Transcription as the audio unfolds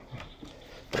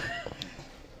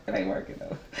It ain't working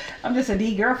though. I'm just a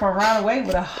D girl from around the way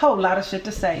with a whole lot of shit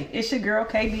to say. It's your girl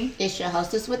KB. It's your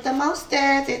hostess with the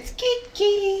mostest. It's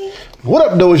Kiki. What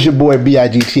up, though? It's your boy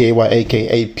BIGTAY,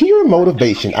 aka Pure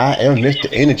Motivation. I am Mr.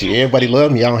 Energy. Everybody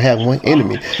love me. I don't have one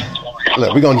enemy.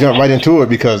 Look, we're gonna jump right into it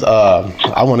because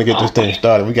I want to get this thing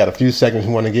started. We got a few seconds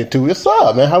we want to get to. What's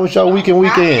up, man? How was your weekend? It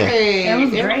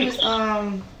was great.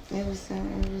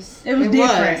 It was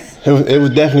different. It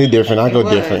was definitely different. I go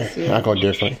different. It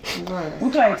was. We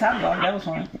played top golf. That was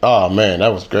fun. Oh man, that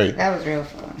was great. That was real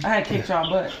fun. I had kicked y'all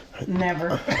butt.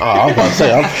 Never. I was about to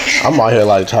say I'm out here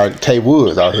like Tay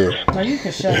Woods out here. No, you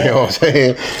can shut You know up. what I'm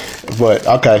saying? But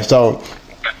okay, so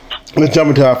let's jump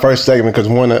into our first segment because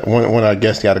one of our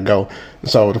guests got to go.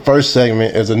 So the first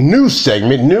segment is a new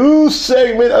segment. New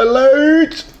segment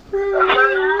alert.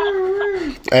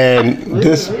 And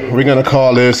this, we're going to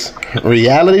call this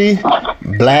Reality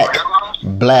Black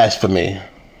Blasphemy.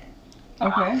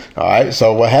 Okay. All right.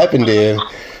 So what happened is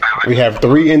we have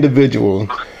 3 individuals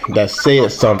that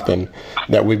said something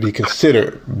that would be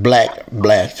considered black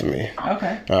blasphemy.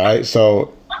 Okay. All right.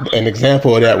 So an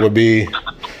example of that would be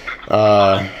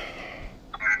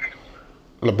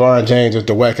LeBron James is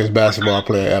the wackest basketball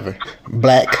player ever.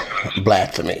 Black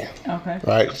blasphemy. Okay.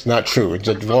 Right? It's not true. It's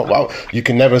just, well, you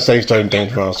can never say certain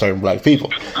things around certain black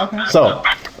people. Okay. So,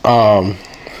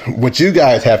 what you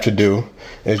guys have to do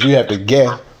is you have to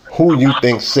guess who you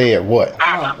think said what.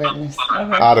 Oh, goodness.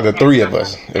 Okay. Out of the 3 of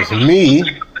us. It's me,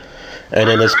 and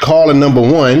then it's caller number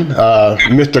 1.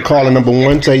 Mr. Caller number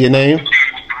 1, say your name.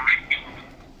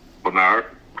 Bernard.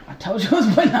 I told you it was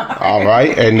Bernard. All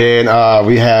right, and then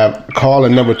we have caller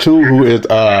number 2, who is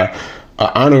an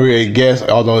honorary guest,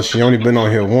 although she only been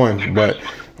on here once, but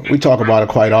we talk about it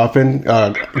quite often.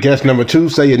 Guest number 2,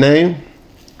 say your name.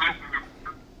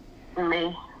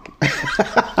 Me.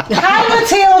 Hi,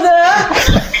 Matilda.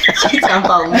 She's talking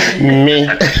about me. Me.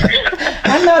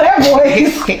 I know that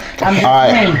voice. I'm just All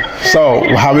saying. right, so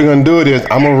how we're going to do it is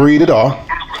I'm going to read it off,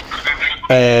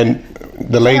 and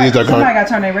the ladies are Somebody going got to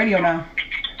turn their radio down.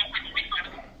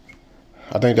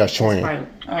 I think that's Twin. Right.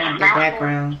 The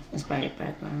background. It's by your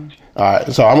background. All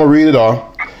right, so I'm going to read it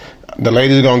off. The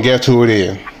ladies are going to guess who it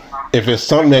is. If it's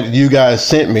something that you guys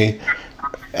sent me,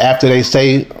 after they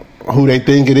say who they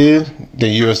think it is,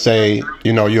 then you'll say,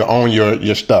 you own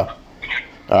your stuff.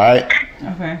 All right?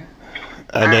 Okay.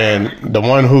 And then the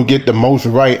one who get the most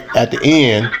right at the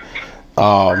end,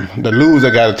 the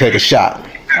loser got to take a shot.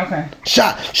 Okay.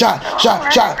 Shot.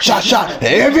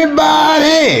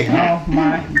 Everybody! Oh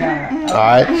my God. All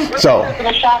right, so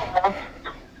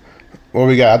what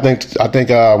we got? I think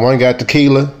one got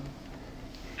tequila.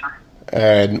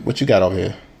 And what you got over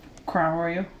here? Crown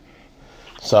Royal.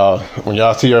 So when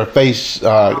y'all see her face,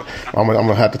 I'm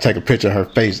gonna have to take a picture of her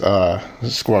face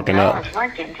squawking up.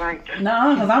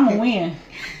 No, because I'm going to win.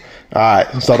 All right,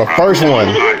 so the first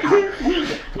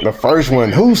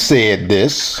one, who said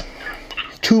this?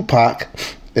 Tupac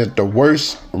is the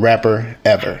worst rapper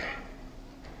ever.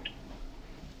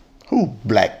 Who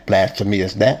black blasphemy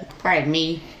is that? Probably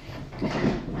me.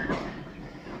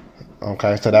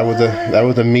 Okay, so that was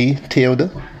a me, Tilda,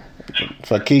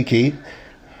 for Kiki.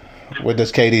 What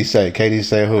does KD say? KD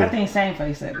say who? I think Same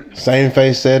Face said it. Same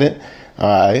Face said it. All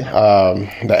right.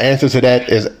 The answer to that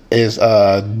is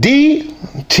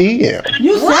DTM.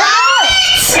 You said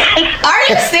Are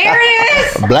you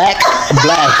serious? Black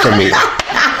blasphemy.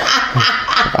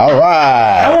 All I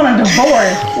right. want a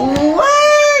divorce.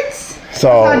 What? So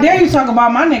How dare you talk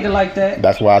about my nigga like that?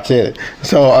 that's why I said it.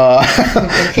 So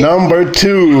number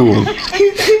 2.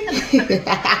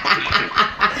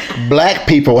 Black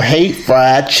people hate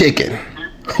fried chicken.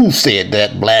 Who said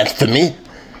that? Blasphemy.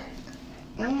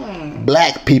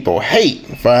 Black people hate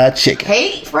fried chicken.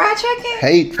 Hate fried chicken?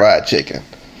 Hate fried chicken.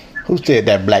 Who said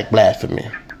that? Black blasphemy.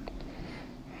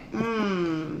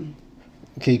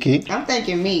 Kiki. I'm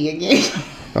thinking me again.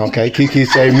 Okay, Kiki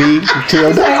say me. Say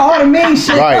Tilda. all the mean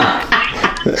shit. Right.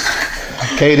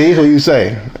 KD, who you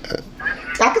say?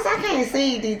 Because I can't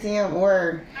see DTM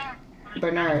or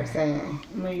Bernard saying.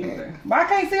 Me either. But I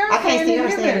can't see her I can't see her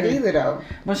saying saying it it either, though.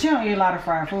 But she don't eat a lot of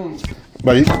fried food.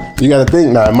 But you got to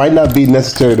think now. It might not be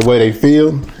necessarily the way they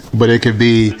feel, but it could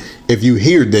be if you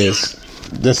hear this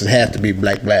has to be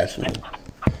black blasphemy.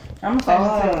 I'm going to say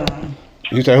Matilda.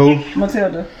 You say who?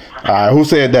 Matilda. All right, who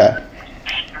said that?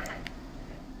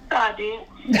 I did.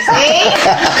 Hey!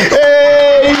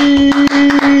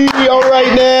 All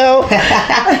right now.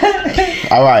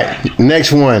 All right,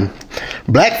 next one.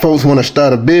 Black folks want to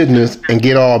start a business and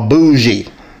get all bougie.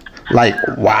 Like,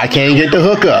 why can't get the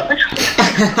hookup?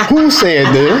 Who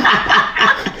said this?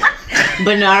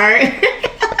 Bernard.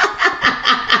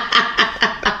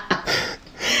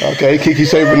 Okay, Kiki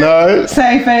say Bernard.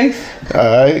 Same face. All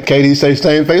right, KD say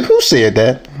same face. Who said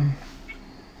that?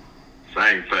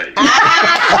 Same face.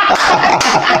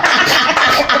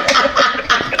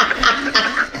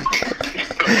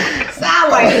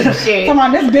 Sound like shit. Come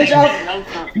on, this bitch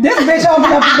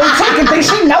opened up a boutique and think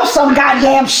she knows some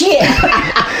goddamn shit.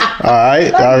 All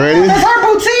right, y'all ready? It's her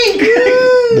boutique.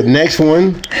 The next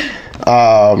one.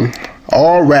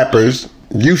 All rappers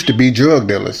used to be drug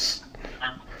dealers.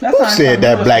 That's Who not said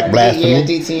that? something Black good. blasphemy. Yeah,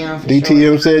 DTM. For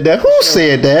DTM Sure. said that. Who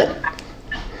said that?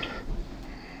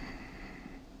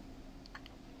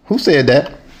 Who said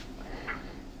that?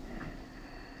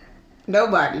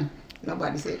 Nobody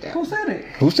said that. Who said it?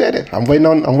 Who said it? I'm waiting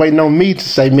on me to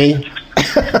say me. Did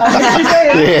she say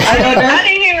it? Yeah.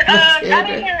 I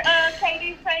didn't hear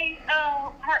Katie say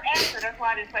her answer. That's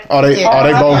why I didn't say. Oh,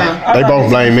 they both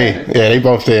blame me. Yeah, they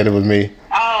both said it was me.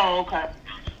 Oh, okay.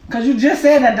 Because you just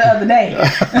said that the other day.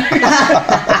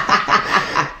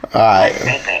 All right.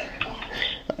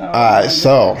 All right.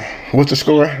 So, what's the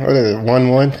score? What is it?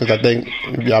 1-1? Because I think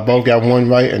y'all both got one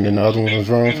right, and then the other one was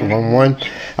wrong. So 1-1.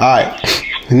 All right.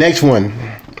 Next one.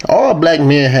 All black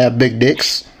men have big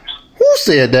dicks. Who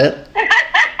said that?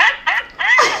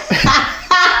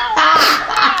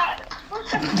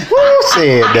 Who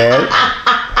said that?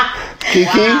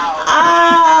 Kiki?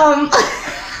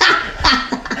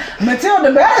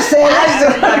 Matilda better say I was just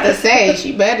that. about to say,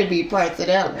 she better be parts of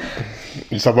that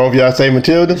one. So both of y'all say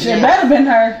Matilda? It better been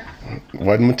her.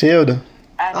 Wasn't Matilda.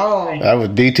 Oh. That was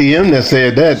DTM that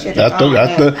said that.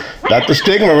 That's the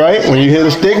stigma, right? When you hear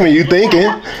the stigma, you thinking.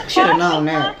 Should have known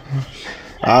that.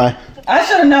 All right. I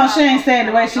should have known she ain't said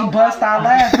the way she bust out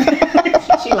laughing.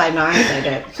 She like, no, I ain't say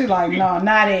that. She like, no,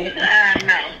 not it. No.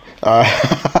 All right.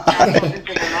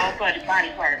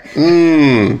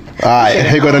 All right,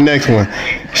 here go the next one.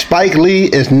 Spike Lee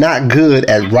is not good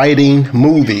at writing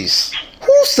movies.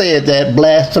 Who said that?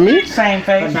 Blasphemy? Same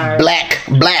face. Black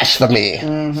blasphemy.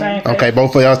 Same face. Okay,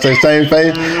 both of y'all say same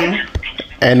face.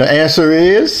 And the answer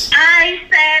is? I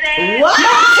said it. What?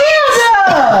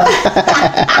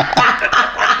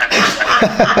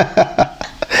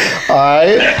 All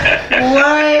right.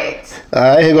 What? All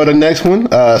right, here go the next one.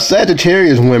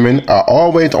 Sagittarius women are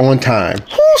always on time.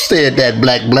 Who said that?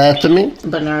 Black blasphemy?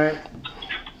 Bernard.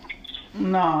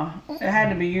 No, it had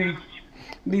to be you.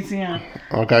 DTM.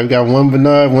 Okay, we got one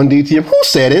Bernard, one DTM. Who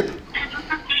said it?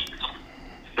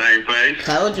 Same face.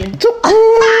 Told you.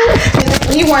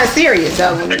 You weren't serious,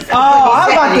 though. When you said Oh, I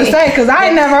was about to say, because I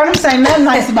ain't never heard him say nothing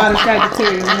nice about a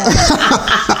Sagittarius.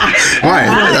 Right,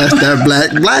 that's that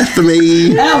black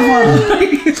blasphemy.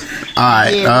 All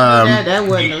right, Yeah, that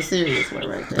wasn't no serious one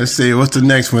right there. let's see, what's the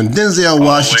next one? Denzel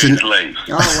Washington. Always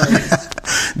late. Always.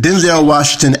 Denzel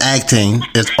Washington acting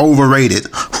is overrated.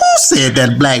 Who said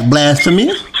that? Black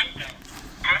blasphemy?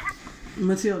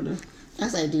 Matilda. I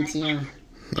say DTM.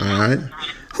 All right,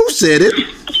 who said it?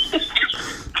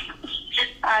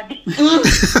 I did.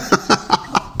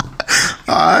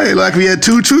 All right, like we had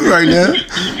two right now.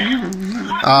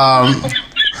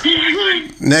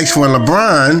 Next one,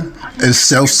 LeBron is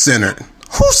self-centered.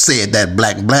 Who said that?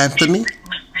 Black blasphemy?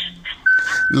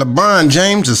 LeBron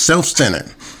James is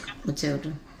self-centered.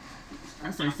 Matilda.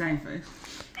 I say same face.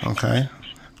 Okay.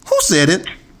 Who said it?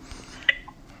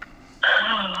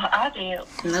 I did.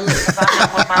 No. I know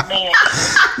what my man.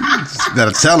 You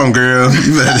better tell him, girl.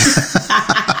 You better.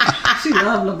 She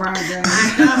love LeBron James.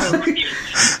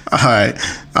 All right.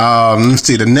 Let's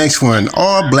see the next one.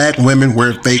 All black women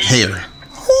wear fake hair.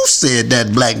 Who said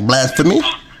that? Black blasphemy?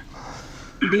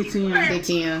 DTM.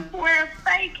 DTM. We're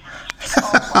fake.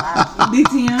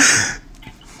 DTM.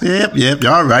 Yep.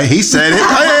 Y'all right. He said it.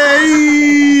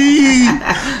 Hey!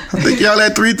 I think y'all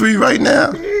at 3-3 right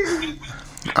now.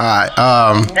 All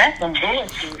right. That's some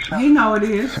bullshit. He know it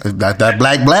is. That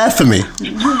black blasphemy.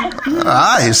 All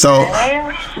right. So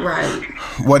Right.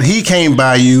 what he can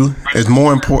buy you is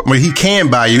more important. What he can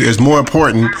buy you is more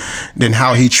important than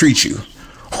how he treats you.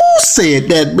 Who said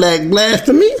that? Black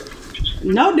blasphemy?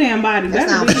 No damn body. That Better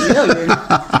sounds be. familiar.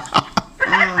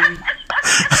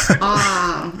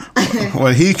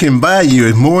 What he can buy you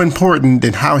is more important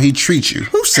than how he treats you.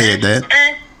 Who said that?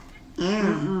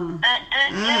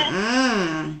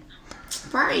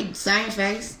 Probably same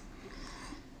face.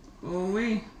 Oh,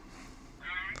 we.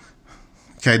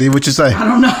 KD, what you say? I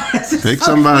don't know. Pick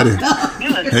somebody.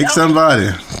 Pick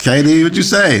somebody. KD, what you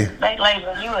say? They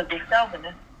label you as the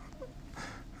chauvinist.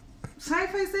 Same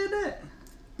face said that.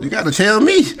 You gotta tell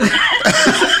me.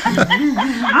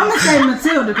 I'm gonna say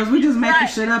Matilda because we just making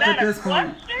shit up at this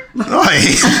point. All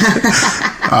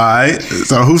right.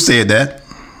 So who said that?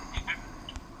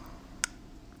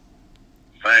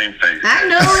 Same face. I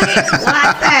knew it.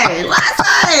 What I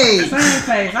say? face. Same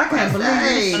face. I can't believe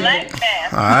this Black shit.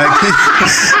 bass. All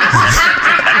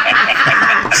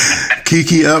right.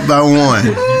 Kiki up by 1. All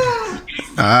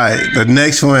right. The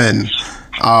next one.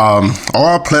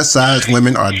 All plus size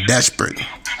women are desperate.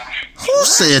 Who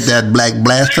said that black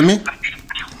blasphemy?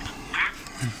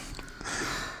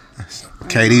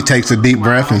 Katie takes a deep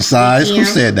breath and sighs. Who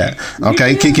said that?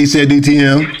 Okay, Kiki said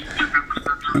DTM.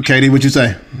 Katie, what you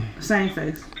say? Same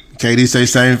face. Katie say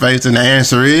same face, and the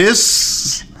answer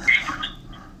is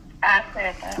I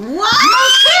said that. What?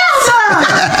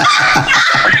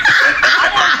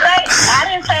 I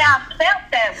didn't say I felt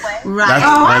that way. Right.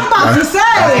 Oh, I'm about to say.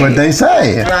 That's what they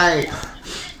say. Right.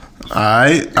 All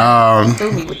right.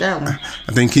 Threw me with that one.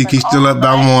 I think Kiki's still up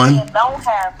by 1. Don't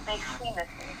have big penises.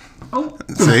 Oh,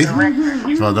 See,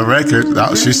 for the record,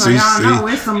 she so y'all know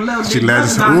it's some little she big let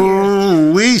us. brothers out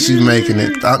here. Ooh, she's making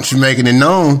it. She's making it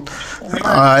known. All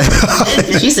right.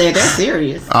 She said that's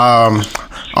serious.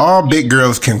 All big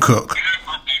girls can cook.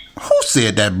 Who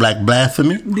said that black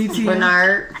blasphemy? DT.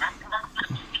 Bernard.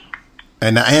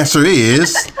 And the answer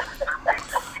is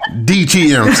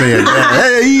DTM said that.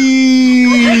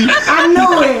 Hey. I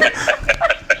knew it.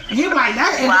 He like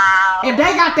that. If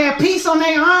they got that piece on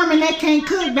their arm and they can't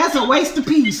cook, that's a waste of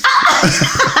piece.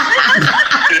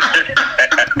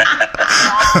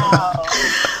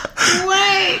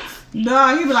 Wait.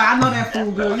 No, he be like, I know that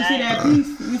food good. You see that piece?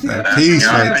 You see That piece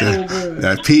right there.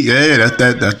 That piece, yeah,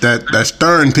 that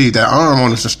stern piece. That arm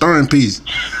on it's a stern piece.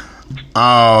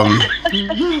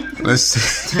 Let's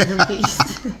see.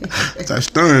 That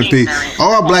stern piece.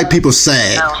 All black people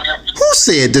sag. Who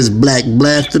said this black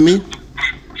blasphemy?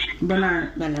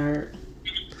 Bernard.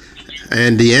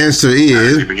 And the answer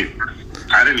is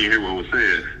I didn't even hear what was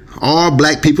said. all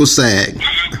black people sag.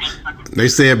 They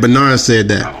said Bernard said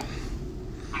that.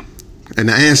 And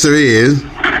the answer is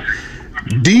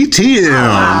DTM.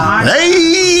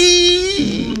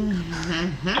 Hey!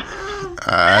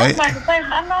 All right.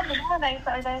 I'm not the one they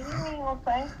say that. You ain't gonna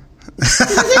say.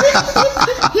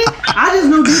 I just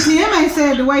knew DTM ain't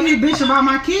said the way he bitch about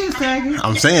my kids sagging.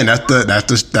 I'm saying that's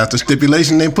the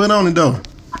stipulation they put on it though.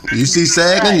 You see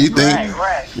sagging, you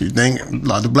think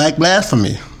like the black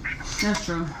blasphemy. That's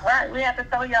true. Right, we have to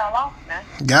throw y'all off now.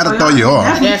 Gotta throw you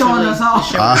off. That's throwing us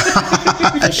off.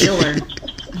 For sure.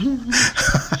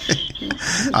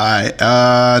 All right,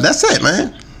 that's it,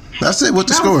 man. That's it. What's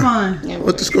the That score? was fun.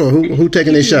 What's the score? Who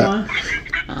taking their shot? Won.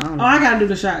 Oh, I gotta do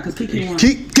the shot because Kiki won.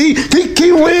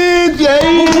 Kiki wins, yay!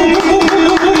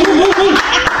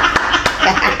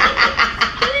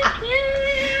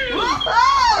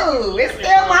 Woo! It's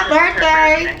still my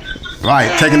birthday.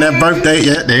 Right, taking that birthday.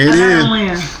 Yeah, there it I is.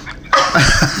 win.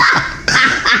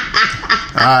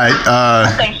 All right.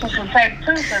 I think she should take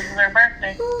 2 since it's her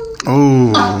birthday.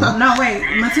 Ooh. No, wait,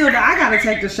 Matilda, I gotta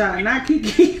take the shot, not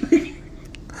Kiki.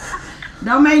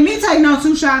 Don't make me take no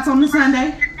 2 shots on the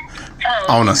Sunday.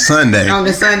 On a Sunday. On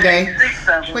the Sunday. 6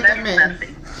 of them. What That's that mean?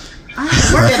 nothing. I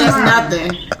gotta work That's tomorrow. nothing.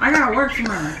 I gotta work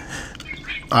tomorrow.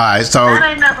 All right, so That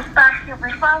ain't never stopped you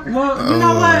before. Well, you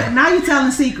know what? Now you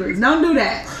telling secrets. Don't do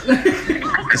that.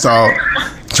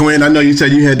 Twin, I know you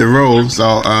said you had to roll,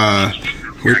 so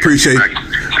we appreciate I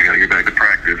gotta get back to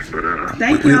practice, but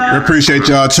Thank we y'all. appreciate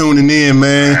y'all tuning in,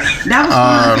 man. That was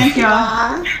fun. Thank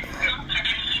y'all.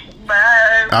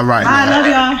 Bye. All right. I man. love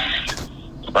y'all.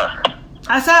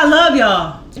 I said I love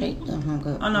y'all. hung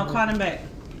up. Oh no, call him back.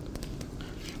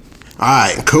 All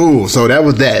right, cool. So that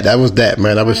was that. That was that,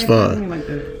 man. That was fun. Like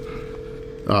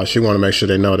that. She want to make sure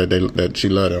they know that that she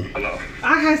love them. hello.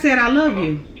 I had said I love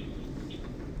you.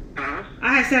 Huh?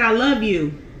 I had said I love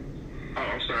you. Oh,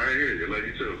 I'm sorry. I hear you. Love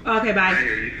you too. Okay, I bye.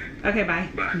 hear you. Okay, bye.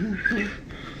 Bye.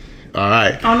 All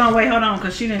right. Oh no, wait, hold on,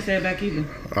 cause she didn't say it back either.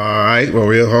 All right. Well,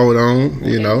 we'll hold on.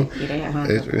 You know, Yeah, they had hung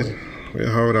up.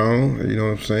 we'll hold on. You know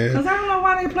what I'm saying? Cause I don't know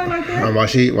why they play like that.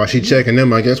 While she checking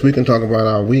them, I guess we can talk about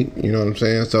our week. You know what I'm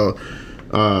saying? So,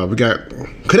 we got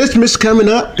Christmas coming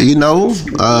up. You know,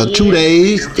 2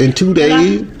 days in 2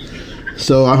 days.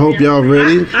 So I hope y'all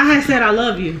ready. I had said I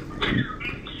love you.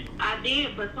 I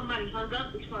did, but somebody hung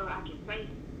up before I could say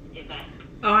it back.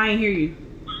 Oh, I ain't hear you.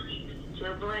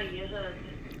 So blame your husband.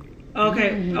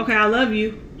 Okay, okay, I love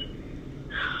you.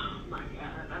 Oh my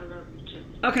God, I love you too.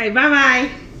 Okay, bye bye.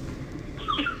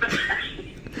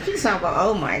 She's talking about,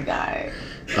 oh my God.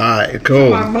 All right,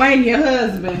 cool. I blame your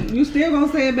husband. You still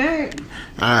gonna say it back?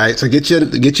 All right, so get your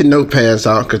notepads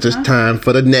out because it's time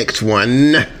for the next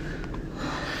one.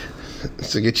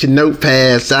 So get your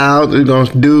notepads out. We're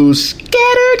gonna do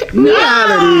scattered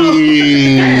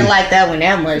reality. I didn't like that one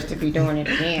that much to be doing it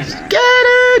again.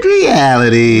 Scattered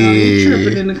reality. No, you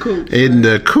tripping in the coop. In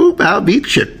the coop, I'll be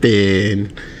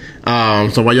tripping.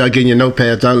 So while y'all getting your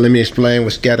notepads out, let me explain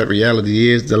what scattered reality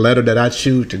is. The letter that I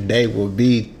choose today will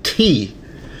be T.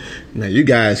 Now you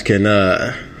guys can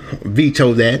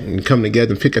veto that and come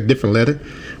together and pick a different letter,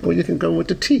 or you can go with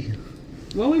the T.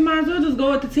 Well, we might as well just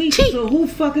go with the T. So who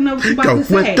fucking knows what you about Go to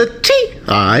say? with the T.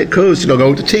 All right, cool. So go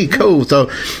with the T. Cool. So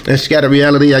in scattered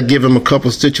reality, I give them a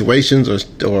couple situations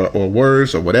or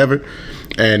words or whatever,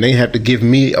 and they have to give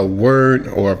me a word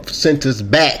or a sentence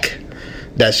back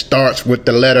that starts with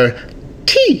the letter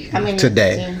T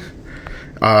today.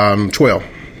 12.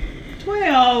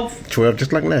 12,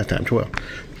 just like last time. 12.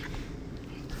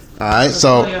 All right,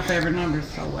 so your favorite numbers,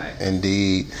 so what?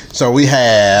 Indeed. So we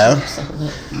have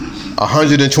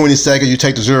 120 seconds. You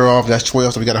take the 0 off. That's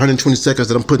 12. So we got 120 seconds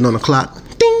that I'm putting on the clock.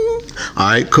 Ding. All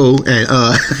right, cool. And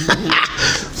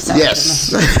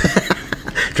yes.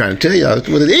 Trying to tell y'all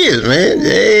what it is, man.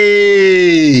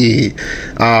 Hey.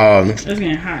 It's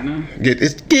getting hot now.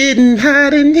 It's getting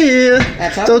hot in here.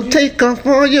 So take off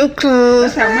all your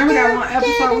clothes. Remember that one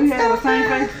episode we had the same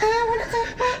face?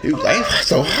 He was like, it's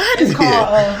so hot in It's here.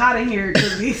 called hot in here.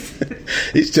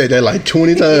 He said that like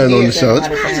 20 times on the show. It's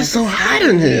just so hot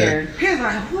in here. He's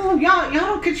like, oh, y'all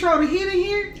don't control the heat in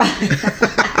here?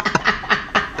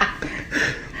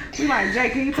 We like, Jay,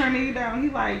 can you turn the heat down?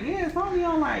 He's like, yeah, it's only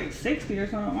on like 60 or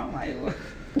something. I'm like, well,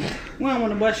 we don't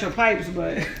want to bust your pipes,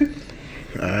 but.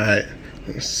 All right.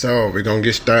 So we're going to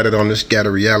get started on this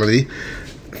scattered reality.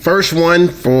 First one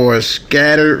for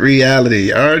scattered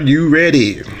reality. Are you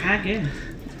ready? I guess.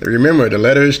 Remember, the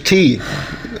letter is T.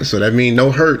 So that means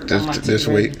no hurt this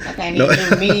week. No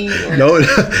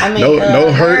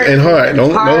hurt and heart.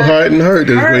 No heart and hurt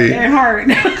this week. And heart.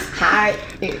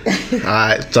 All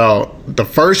right, so the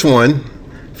first one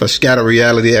for scattered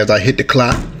reality as I hit the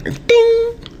clock,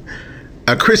 ding,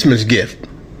 a Christmas gift.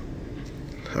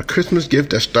 A Christmas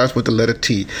gift that starts with the letter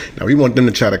T. Now, we want them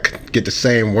to try to get the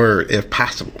same word if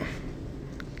possible,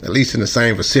 at least in the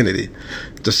same vicinity.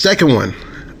 The second one,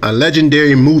 a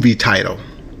legendary movie title.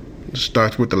 It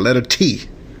starts with the letter T.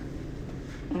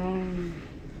 I ain't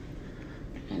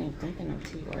thinking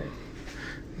of T word.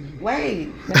 Wait,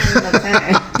 there's no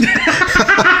time.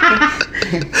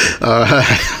 All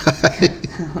right.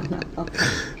 Okay.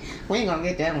 We ain't gonna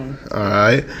get that one. All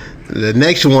right. The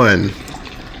next one,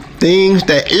 things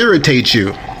that irritate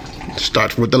you.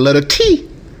 Starts with the letter T.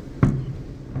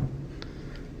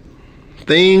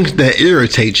 Things that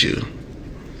irritate you.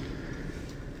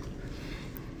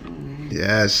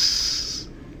 Yes.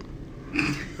 All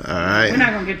right. We're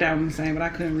not going to get that one the same, but I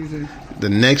couldn't resist. The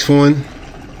next one,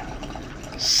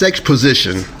 sex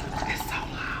position. It's so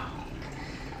loud.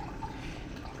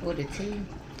 With a T.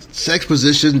 Sex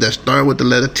position that start with the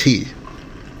letter T.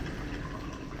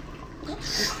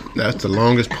 That's the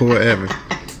longest pour ever.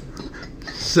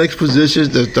 Sex positions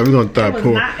that we're gonna start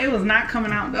pouring. It was not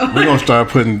coming out though. We're gonna start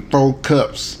putting 4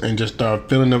 cups and just start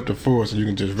filling up the 4 so you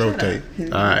can just rotate. All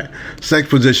right. Sex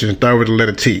position start with the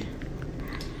letter T.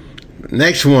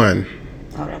 Next one.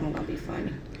 Oh, that one gonna be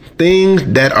funny. Things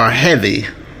that are heavy.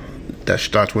 That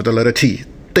starts with the letter T.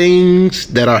 Things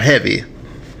that are heavy.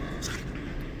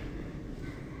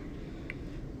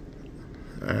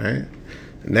 All right.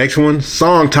 Next one,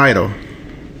 song title.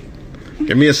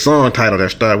 Give me a song title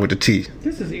that starts with the T.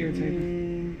 This is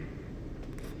irritating.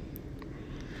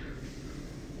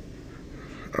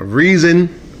 A reason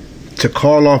to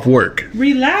call off work.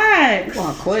 Relax.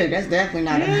 Well, quit. That's definitely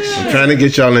not I'm trying to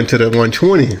get y'all into the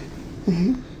 120.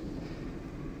 Mm-hmm.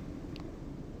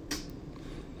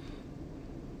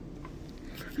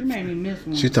 You made me miss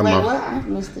one. She's talking Wait, about. what? I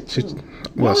missed it too.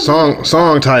 Well, song title.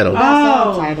 Song title.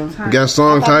 You got a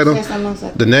song I thought you title? said something else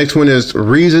like The next one is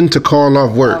reason to call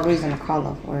off Oh, work. reason to call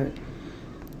off work.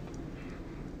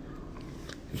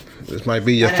 This might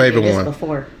be your I done favorite did this one.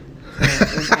 Before. So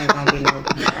this ain't gonna be no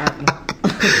problem.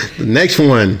 The next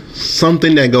one,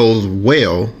 something that goes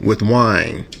well with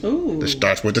wine. Ooh. That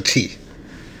starts with the T.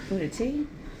 With a T?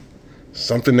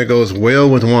 Something that goes well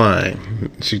with wine.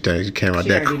 She thinks she came out She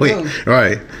that already quick. knew.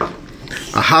 Right.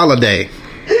 A holiday.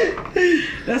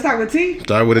 Let's start with T.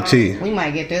 Start with a T. We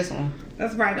might get this one.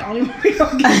 That's probably the only one we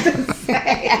gonna get to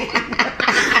say.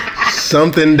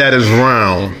 Something that is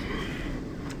round.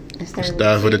 It starts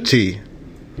Starts with a T.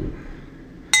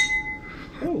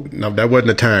 Ooh. No, that wasn't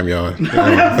the time, y'all.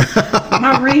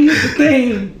 My ring is the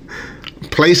thing.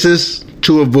 Places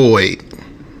to avoid.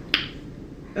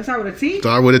 Let's start with a T.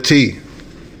 Start with a T.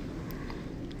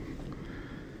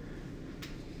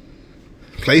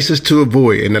 Places to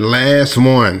avoid. And the last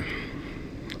one,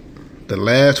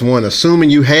 assuming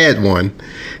you had one,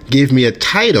 give me a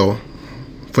title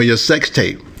for your sex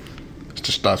tape. It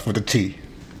starts with a T.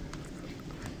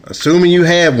 Assuming you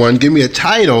had one, give me a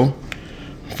title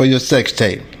for for your sex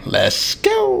tape. Let's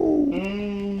go.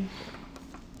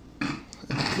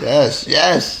 Yes.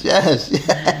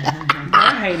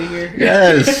 I hate it here.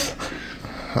 Yes.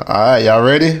 All right, y'all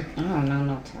ready? I don't know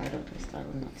no title. Just start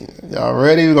with Y'all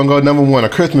ready? We're gonna go number one, a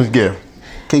Christmas gift.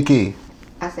 Kiki.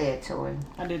 I said toy.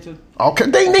 I did too.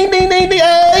 Okay. Ding, ding, ding, ding, ding.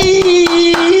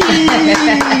 Hey.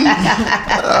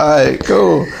 All right,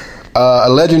 cool. A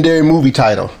legendary movie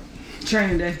title.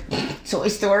 Training Day. Toy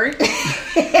Story.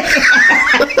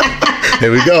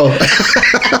 Here we go.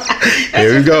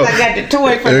 Here we go. I got the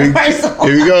toy from the first one.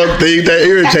 Here we go. Things that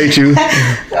irritate you.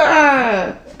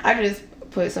 I just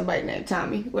put somebody named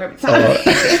Tommy. Whoever Tommy.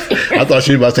 I thought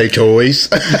she was about to say toys.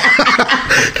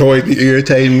 Toys be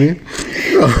irritating me.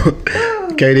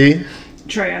 Katie.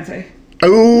 Treyante.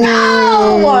 Ooh.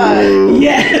 No.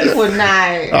 Yes. It was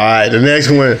not. All right, the next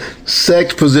one.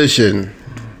 Sex position.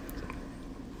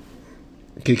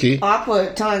 Kiki. I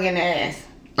put tongue in the ass.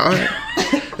 All right.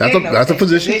 Ain't no That's a sex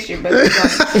position. but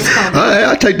it's gonna All right,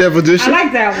 I'll take that I position.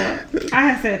 like that one. I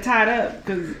had said tied up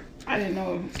because I didn't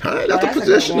know. All right, that's a that's a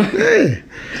position. good one. Hey.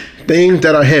 Things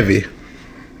that are heavy.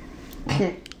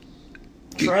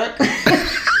 Truck.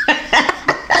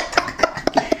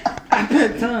 I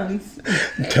put tons.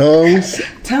 Tongues.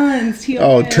 Tons.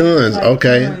 Oh, tons. Like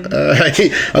Okay. tons.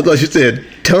 I thought you said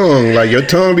tongue, like your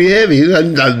tongue be heavy. Oh,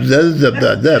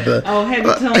 heavy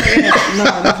tongue. No,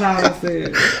 that's not what I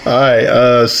said. All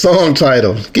right. Song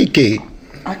title. Kiki.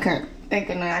 I can't think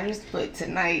of none. I just put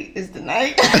Tonight is the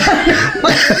Night.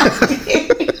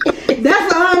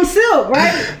 That's Silk,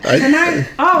 right? Tonight.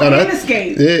 Oh, No, that-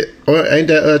 Escape. Yeah, or ain't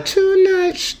that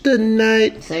tonight's the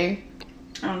night? See?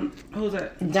 Who's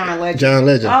that? John Legend. John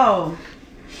Legend. Oh,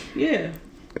 yeah.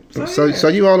 So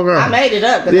you all around. I made it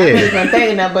up because Yeah. I wasn't even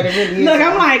thinking of, but it really is. Look,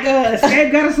 I'm like,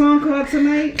 Escape got a song called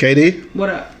Tonight. KD, What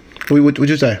up? what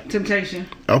you say? Temptation.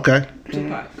 Okay.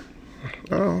 Tupac.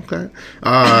 Oh, okay.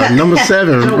 Number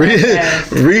 7. Joe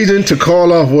ass. Reason to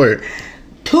call off work.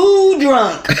 Too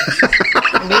drunk.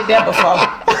 I did that before.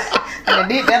 I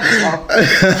did that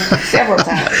before. Several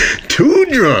times. Too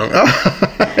drunk.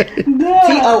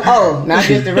 T-O-O. Not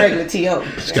just the regular T-O.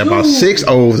 It's got about 6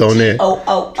 O's on there. All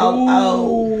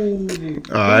O-O-O-O.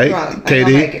 right. Drunk.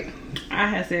 KD. I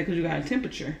had said because you got a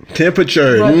temperature.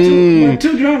 Temperature. But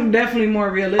too drunk, definitely more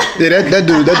realistic. Yeah, that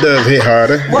does hit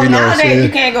harder. Well, you know what I'm nowadays saying? you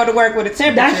can't go to work with a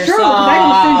temperature. That's true, So 'cause they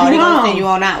gonna send you they gonna home. send you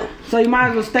on out. So you might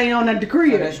as well stay on that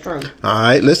degree. That's true. All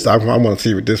right, I want to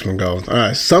see what this one goes. All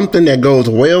right, something that goes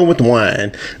well with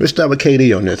wine. Let's start with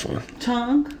KD on this one.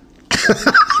 Tongue.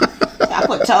 I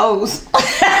put toes.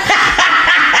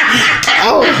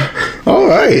 Oh, all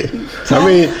right. I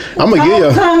mean, I'm gonna give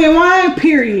you. Tongue and wine,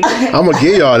 period. I'm gonna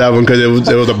give y'all that one because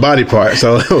it was a body part.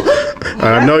 So, and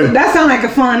I know That sounds like a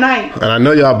fun night. and I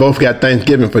know y'all both got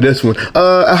Thanksgiving for this one.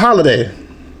 A holiday.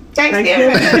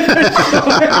 Thanksgiving.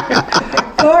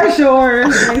 For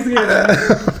sure.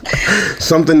 Thanksgiving.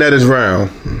 Something that is round.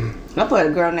 I put a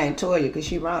girl named Toya because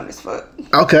she round as fuck.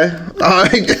 Okay. All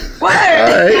right. What? All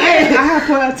right. Hey, I have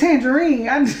put a tangerine.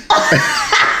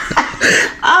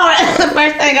 Oh, that's the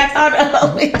first thing I thought of.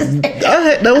 All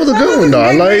right, that was a good one though.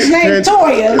 I like Bitch named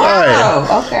Toya. All right.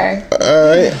 Oh, okay.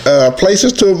 All right.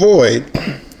 Places to avoid.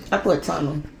 I put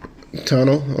tunnel.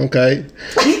 Tunnel. Okay.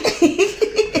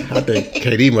 I think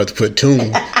KD must put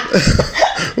tune.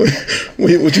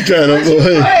 what you trying to avoid?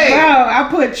 Bro, I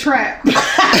put trap.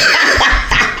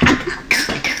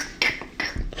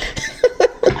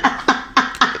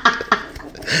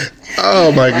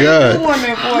 Oh my God. You want me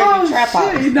to avoid the trap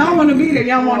house? Shit, you don't want to be there.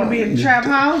 Y'all want to be in the trap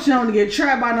house. You don't want to get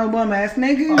trapped by no bum ass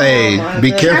nigga. Hey, be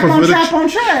Trap careful on for trap the on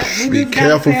trap. We be just gotta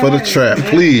careful stay for the away. trap,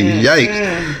 please.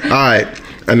 Yikes! All right,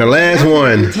 and the last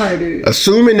one. Retarded.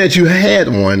 Assuming that you had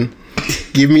one,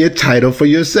 give me a title for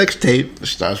your sex tape. It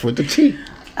starts with the T.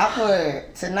 I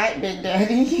put Tonight, Big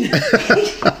Daddy.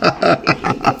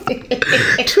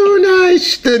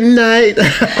 Tonight's the night.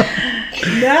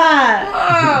 Nah.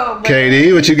 Oh, man.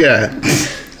 KD, what you got?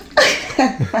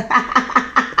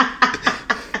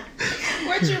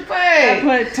 What you I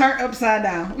put? put turn upside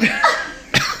down.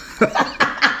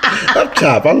 Up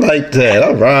top, I like that.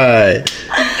 All right.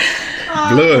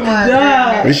 Blood.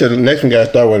 Duh. We should next one got to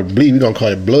start with a bleed. We gonna call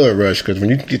it blood rush because when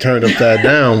you get turned upside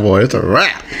down, boy, it's a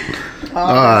wrap. Oh,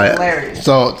 All right. hilarious.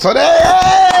 So that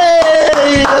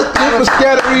hey, that's it for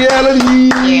scattered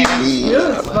reality.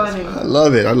 It was funny. I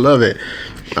love it.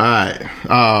 All right.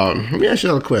 Let me ask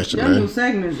y'all a question, Your new man.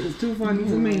 segment is too funny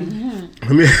to me.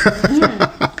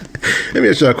 Let me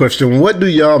ask y'all a question. What do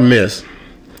y'all miss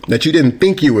that you didn't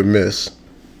think you would miss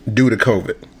due to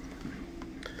COVID?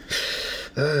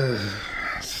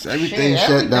 Everything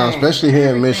shut down, especially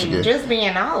here in Michigan. Just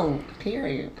being old,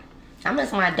 period. I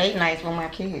miss my date nights with my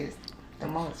kids the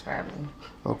most, probably.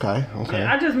 Okay.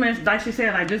 I just miss, like she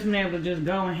said, like just being able to just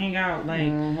go and hang out, like,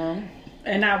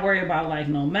 and not worry about like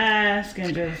no mask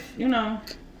and just, you know,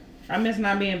 I miss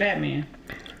not being Batman.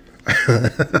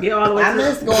 Get all the way I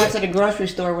miss going to the grocery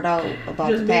store without about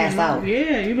to pass out.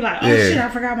 Yeah, you be like, oh Yeah. shit, I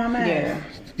forgot my mask. Yeah.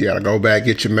 You gotta go back,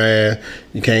 get your mask.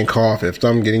 You can't cough. If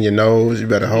something get in your nose, you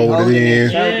better hold it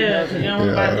in. Yeah, so you don't Yeah.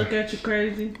 nobody look at you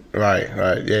crazy. Right,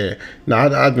 yeah. No,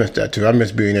 I miss that too. I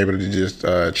miss being able to just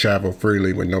travel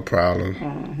freely with no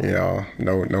problem. You know,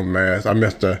 no mask. I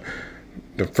miss the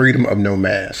freedom of no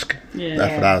mask. Yeah.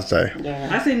 That's what I would say. Yeah.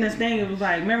 I seen this thing, it was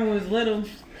like, remember when we was little,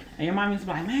 and your mom used to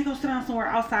be like, man, go sit down somewhere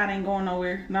outside, ain't going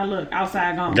nowhere. Now look,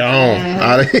 outside gone. Gone.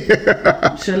 Out of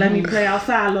here. Should let me play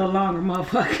outside a little longer,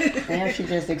 motherfucker. And she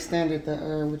just extended the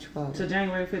what you call it? To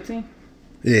January 15th.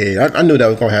 Yeah, I knew that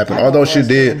was gonna happen. I Although know she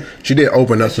that's did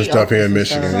open up some She stuff here in opened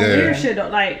some Michigan. stuff. Some Yeah. weird shit though.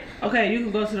 Like, okay, you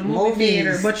can go to the movie Movies,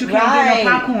 theater, but you can't get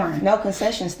no popcorn. No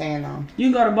concession stand on. You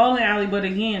can go to bowling alley, but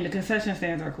again, the concession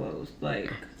stands are closed.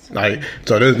 Like,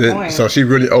 So she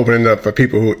really opening up for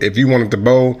people who, if you wanted to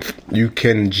bowl, you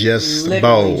can just Literally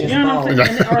bowl. just you know what I'm bowl.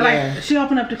 saying? Or like, Yeah. she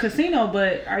opened up the casino,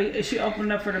 but is she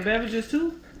opening up for the beverages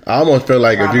too? I almost feel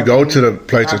like if you go to the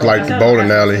places like the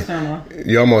bowling alley,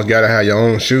 you almost gotta have your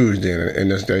own shoes then in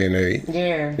this day and age.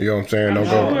 Yeah. You know what I'm saying? Don't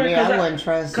Sure. go. Yeah, I wouldn't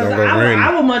trust Because Don't go I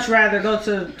random. would much rather go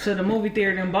to the movie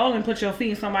theater than bowling. Put your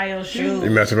feet in somebody else's shoes. You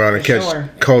mess around and For catch sure.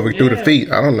 COVID through the Yeah.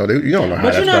 feet. I don't know. You don't know how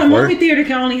But that you know, stuff the movie works. theater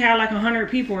can only have like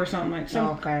 100 people or something, like some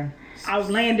Okay.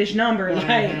 outlandish number.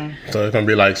 Like, So it's gonna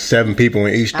be like 7 people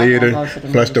in each I won't theater, go to the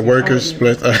plus the movie workers,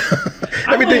 plus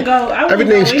I wouldn't go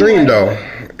everything's streamed anyway. though.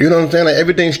 You know what I'm saying? Like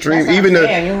everything's streamed. That's what Even I'm the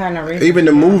saying. You have no reason even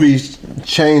the to go. movies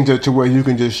changed it to where you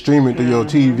can just stream it through your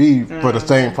TV for the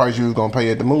same price you was gonna pay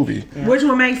at the movie. Which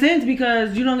would make sense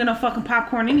because you don't get no fucking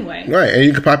popcorn anyway. Right, and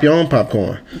you can pop your own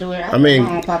popcorn. Do it. I mean,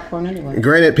 I popcorn anyway.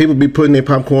 Granted, people be putting their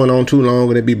popcorn on too long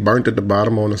and it be burnt at the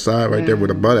bottom on the side right there where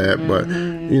the butter at. But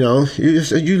you know,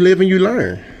 you live and you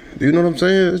learn. You know what I'm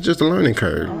saying? It's just a learning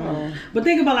curve. But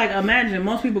think about, like, imagine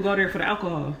most people go there for the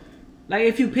alcohol. Like,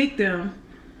 if you pick them,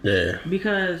 Yeah.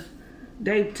 because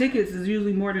they tickets is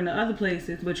usually more than the other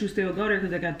places, but you still go there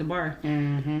because they got the bar.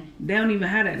 They don't even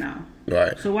have that now.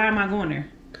 Right. So why am I going there?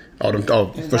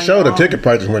 For sure, the ticket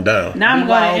prices went down. Now I'm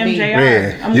going to BYOB. MJR.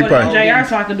 Yeah, I'm you going to probably- MJR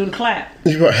so I can do the clap.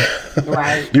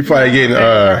 Right. You probably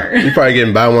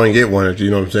getting buy one get one.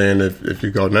 You know what I'm saying? If you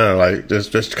go now, like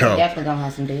just come. Definitely gonna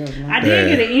have some deals. Man. I did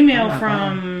Yeah. get an email Oh my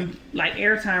from like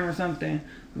Airtime or something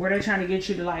where they're trying to get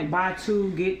you to like buy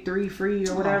 2 get 3 free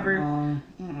or whatever.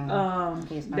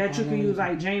 It's not That you gonna can be use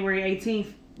like January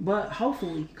 18th. But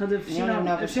hopefully, because if she You don't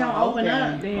know don't if if she don't it's open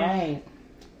up, then right.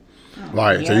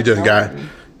 Right. So Yeah, you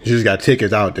just got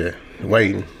tickets out there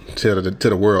waiting till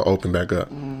the world open back up.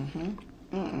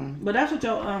 But that's what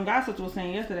your gossip was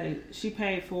saying yesterday. She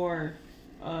paid for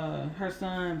her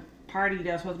son party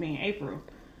that was supposed to be in April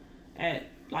at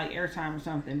like Airtime or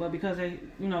something. But because they,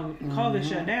 COVID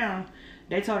shut down,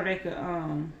 they told her they could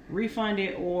refund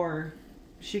it or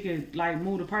she could like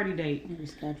move the party date.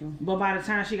 Reschedule. But by the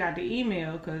time she got the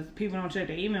email, because people don't check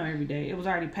their email every day, it was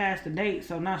already past the date.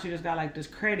 So now she just got like this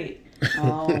credit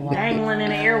Oh, wow. dangling in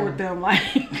the air with them, like.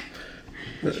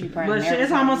 She But probably shit, it's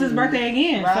never almost his used. birthday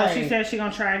again, so she Right. said she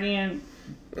gonna try again.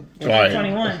 Right.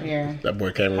 21. Yeah. That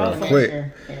boy came around Hopefully. quick.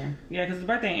 Yeah. Yeah, because his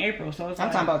birthday in April, so it's I'm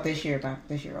like, talking about this year.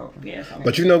 Over. yeah. So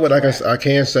But you know what I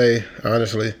can say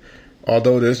honestly,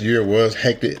 although this year was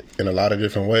hectic in a lot of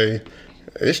different ways,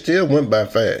 it still went by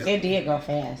fast. It did go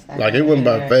fast. Like it went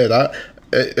by fast.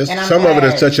 And I'm Some of it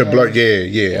is glad, such a blur. because-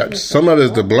 Yeah. Some of it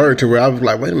is the blur to where I was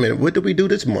like, wait a minute, what did we do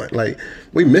this month? Like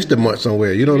we missed a month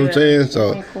somewhere. You know what I'm Yeah. saying?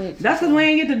 So Quick. that's because we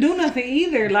ain't get to do nothing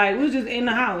either. Like we was just in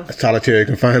the house. solitary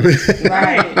confinement.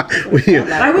 Right. we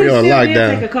Like we on still did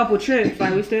lockdown. take a couple trips.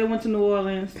 Like we still went to New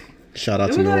Orleans. Shout out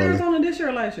Did to we New go to Orleans Arizona this year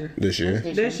or last year? this year.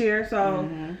 This year. So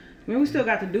I mean, we still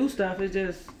got to do stuff. It's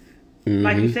just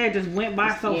like you said, just went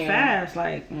by so Yeah. fast.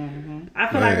 Like I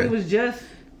feel like Man. we was just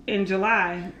in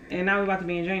July and now we're about to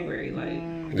be in January.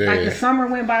 Like Yeah. like the summer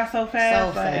went by so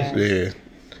fast. So like, fast. Yeah.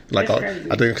 Like It's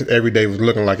crazy. I think every day was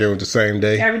looking like it was the same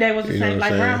day. Every day was the You know same, what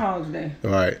like I'm saying? Groundhog's Day.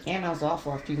 Right. And I was off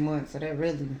for a few months, so that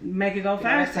really Make it go that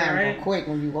faster, time right? go quick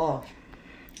when you off.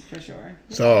 For sure.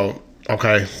 So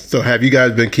okay. So have you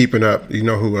guys been keeping up? You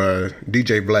know who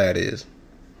DJ Vlad is?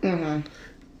 Mm-hmm.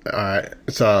 All right.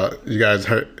 So you guys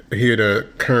hear the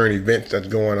current events that's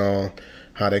going on,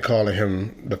 how they calling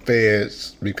him the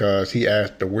feds because he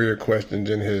asked the weird questions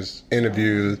in his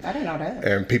interviews. I didn't know that.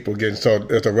 And people getting, so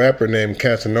there's a rapper named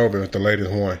Casanova, is the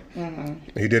latest one.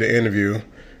 He did an interview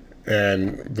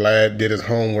And Vlad did his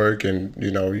homework, and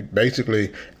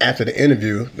basically after the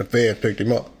interview, the feds picked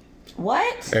him up.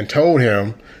 What? And told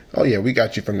him, "Oh yeah, we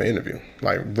got you from the interview."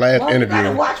 Like Vlad's interview. You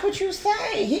gotta watch what you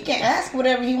say. He can ask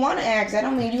whatever he want to ask. That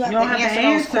don't mean you have to answer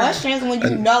those questions when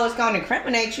you know it's gonna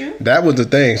incriminate you. That was the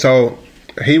thing. So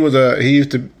he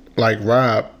used to like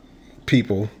rob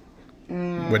people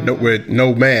with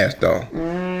no mask though.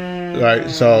 Right.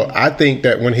 So I think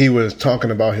that when he was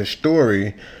talking about his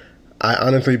story, I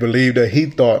honestly believe that he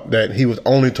thought that he was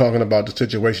only talking about the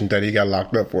situation that he got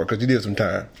locked up for, because he did some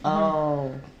time.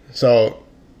 Oh. So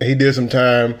he did some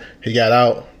time. He got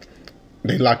out.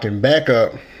 They locked him back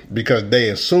up because they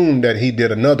assumed that he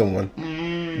did another one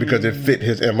because it fit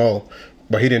his MO.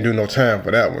 But he didn't do no time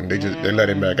for that one. They let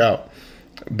him back out.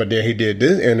 But then he did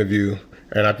this interview,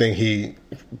 and I think he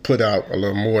put out a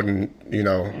little more than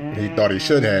he thought he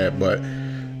should have. But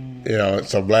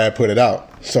so Vlad put it out.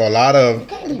 So a lot of you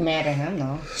can't be mad at him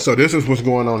though. So this is what's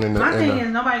going on in the. My thing is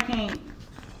nobody can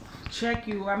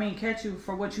catch you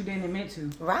for what you didn't admit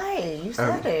to. Right, you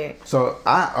said it. So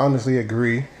I honestly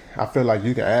agree. I feel like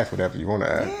you can ask whatever you want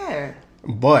to ask. Yeah.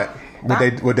 But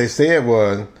what they said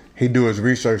was he do his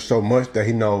research so much that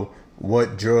he know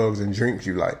what drugs and drinks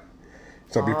you like.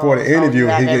 So before the interview,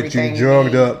 he gets you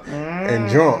drugged up and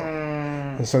drunk.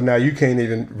 And so now you can't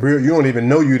even you don't even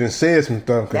know you done said some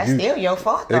stuff. That's still your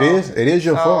fault though. It is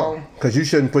your fault. Because you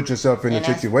shouldn't put yourself in a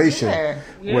situation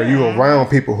where you around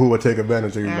people who will take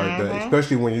advantage of you like that.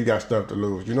 Especially when you got stuff to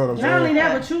lose. You know what I'm saying? Not only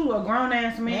that, but you a grown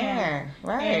ass man. Yeah,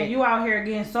 right. And you out here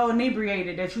getting so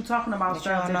inebriated that you talking about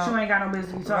stuff that you ain't got no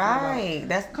business talking about. Right.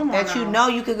 That you know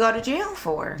you could go to jail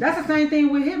for. That's the same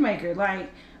thing with Hitmaker.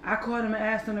 Like, I called him and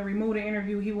asked him to remove the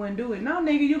interview. He wouldn't do it. No,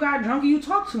 nigga, you got drunk and you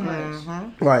talk too much.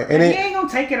 Right. And he ain't gonna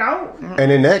take it out.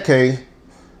 And in that case,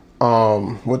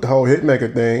 with the whole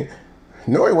Hitmaker thing,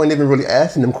 Nori wasn't even really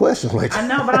asking them questions like that. I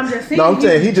know, but I'm just saying. No, I'm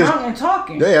saying he just drunk and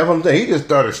talking. Yeah, that's what I'm saying. He just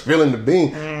started spilling the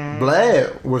beans.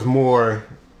 Vlad was more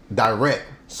direct.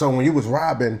 So when you was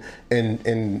robbing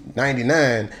in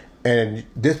 99 and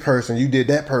this person, you did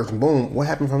that person, boom, what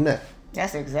happened from that?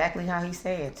 That's exactly how he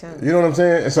said it too. You know what I'm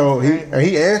saying? So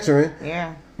he answering.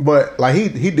 Yeah. But like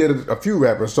he did a few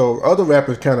rappers. So other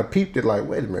rappers kind of peeped it like,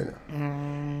 wait a minute.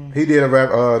 He did a rap,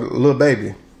 Lil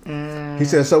Baby. He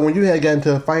said, so when you had gotten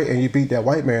into a fight and you beat that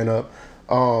white man up,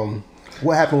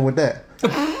 what happened with that?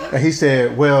 And he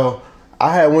said, well,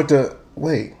 I had went to,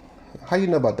 wait, how you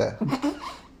know about that?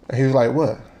 And he was like,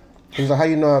 what? He was like, how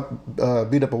you know I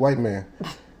beat up a white man?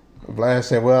 Vlad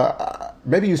said, well,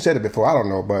 maybe you said it before, I don't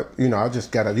know, but I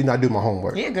just gotta, I do my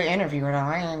homework. You're a good interviewer though,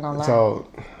 I ain't gonna lie.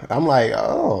 So I'm like,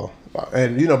 oh.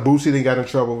 And Boosie didn't get in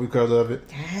trouble because of it.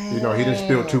 He didn't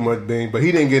spill too much beans, but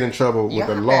he didn't get in trouble with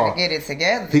the law. Had to get it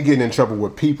together. He getting in trouble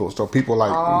with people, so people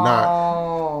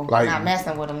not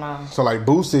messing with him now. So like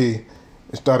Boosie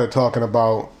started talking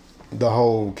about the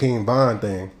whole King Von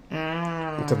thing to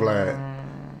Vlad,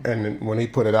 and then when he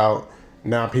put it out,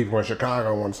 now people in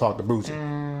Chicago want to talk to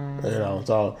Boosie.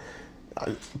 So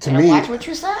to me, watch what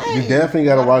you say. You definitely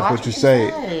gotta watch what you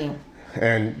say.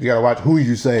 And you gotta watch who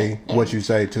you say, what you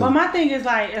say to. But my thing is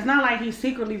like, it's not like he's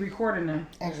secretly recording them.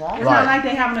 Exactly. It's not like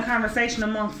they having a conversation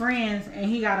among friends and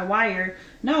he got a wire.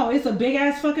 No, it's a big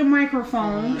ass fucking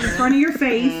microphone in front of your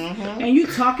face, and you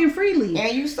talking freely.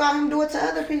 And you saw him do it to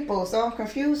other people, so I'm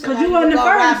confused. Cause you wasn't the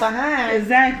first. Right behind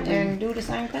exactly. And do the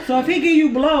same thing. So if he give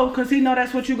you blow, cause he know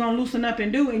that's what you gonna loosen up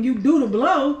and do, and you do the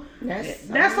blow,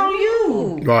 that's on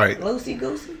you. Right. Loosey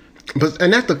goosey.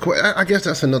 And that's I guess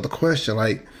that's another question,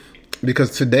 like.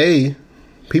 Because today,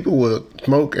 people will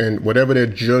smoke and whatever their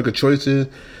drug of choice is,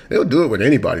 they'll do it with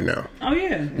anybody now. Oh,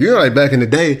 yeah. Like back in the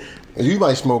day, you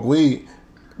might smoke weed,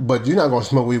 but you're not going to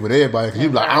smoke weed with everybody. Because you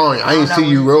be like, I ain't see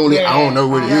you rolling. I don't know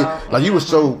what it is. Like, you were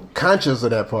so conscious of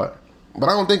that part. But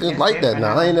I don't think it's like that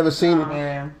now. I ain't never seen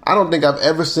I don't think I've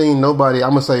ever seen nobody,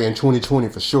 I'm going to say in 2020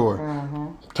 for sure,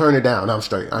 turn it down. I'm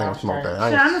straight. I ain't going to smoke that.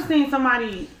 I just seen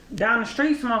somebody down the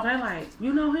street smoking. They're like,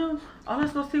 you know him? Oh,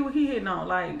 let's go see what he hitting on.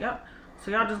 Like, so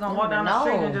y'all just gonna walk down the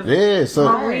street and just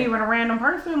smoke weed with a random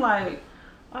person? Like,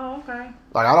 oh, okay.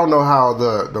 Like, I don't know how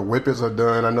the whippets are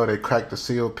done. I know they crack the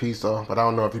seal piece off, but I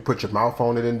don't know if you put your mouth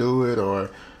on it and do it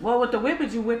or. Well, with the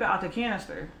whippets, you whip it out the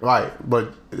canister. Right,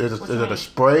 but is it a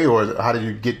spray or how do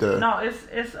you get the? No,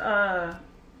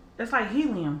 it's like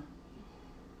helium.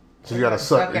 So you gotta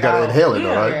suck. You gotta inhale it,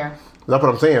 though, right? Yeah. That's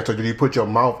what I'm saying. So, do you put your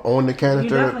mouth on the canister? You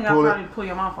definitely gotta probably pull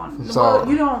your mouth on it. So, well,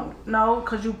 you don't know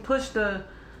because you push the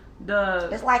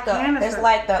it's like canister. It's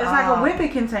like a whipping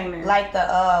container. Like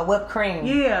the whipped cream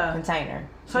container.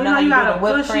 So you know you gotta do the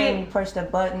whipped push cream, it. you push the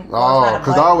button. Oh,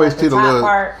 because I always see the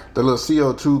part. little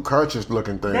CO2 cartridge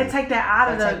looking thing. They take that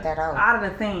out of Take that out. out of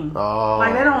the thing. Oh,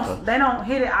 Like okay. they don't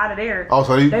hit it out of there. Oh,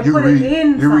 so you put it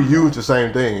in you something. reuse the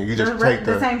same thing. You just take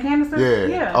the same canister.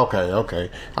 Yeah. Okay.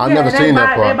 I've Yeah, never and seen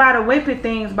that They part. buy the whip it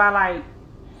things by like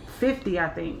 $50, I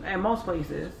think, at most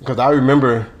places. Because I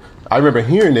remember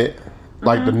hearing it,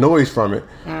 like the noise from it,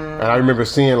 and I remember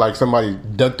seeing like somebody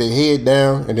duck their head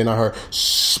down, and then I heard,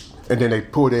 and then they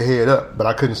pulled their head up, but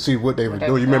I couldn't see what they were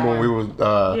doing. You remember when we was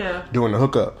doing the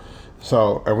hookup?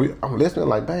 So I'm listening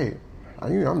like, babe,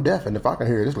 I'm deaf, and if I can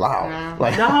hear it, it's loud.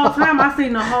 Like The whole time I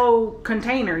seen the whole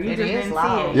container. You It just is didn't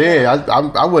loud. see it.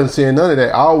 yeah, I wasn't seeing none of that.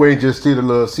 I always just see the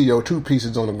little CO2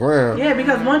 pieces on the ground. Yeah,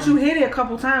 because once you hit it a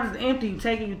couple times, it's empty. You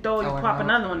take it, you throw it, you pop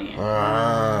another one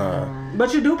in.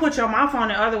 But you do put your mouth on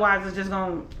it, otherwise it's just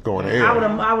gonna Go in the air.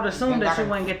 I would assume that you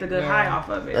wouldn't get the good high off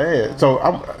of it. Yeah, so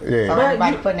So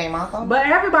everybody putting their mouth on? But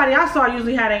everybody I saw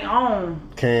usually had their own.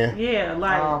 can. Yeah,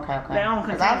 like Okay. their own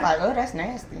Because I was container. like, oh, that's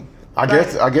nasty. I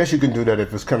guess you can do that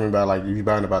if it's coming by like if you're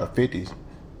buying about a 50s.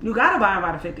 You gotta buy them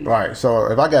by the 50. Right.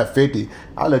 So if I got 50,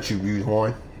 I'll let you use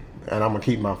one, and I'm gonna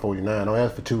keep my 49. Don't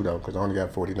ask for two though, because I only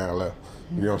got 49 left.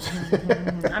 You know what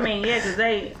I'm saying? I mean, yeah,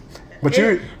 because But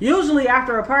usually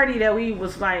after a party that we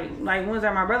was like we was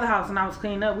at my brother's house and I was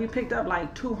cleaning up, we picked up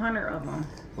like 200 of them.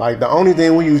 like the only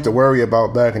thing we used to worry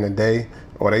about back in the day,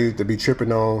 or they used to be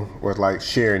tripping on, was like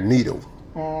sharing needles.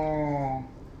 Oh.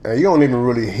 And you don't even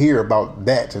really hear about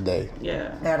that today.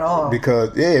 Yeah. At all.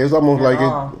 Because it's almost like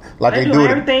all. they They do do it.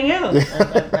 everything else.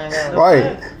 Everything else.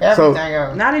 Right. So Everything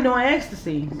else. Now they doing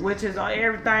ecstasy, which is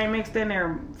everything mixed in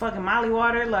there, fucking Molly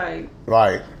water. Like,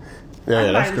 right. Yeah,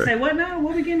 I'm that's like to great. say, what now?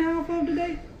 What we getting out of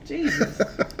today? Jesus.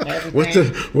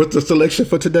 What's the selection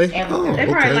for today? Everything. They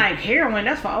probably like heroin.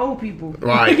 That's for old people.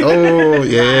 Right. Oh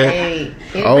yeah.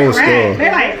 Hey, Old Crack.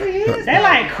 school. They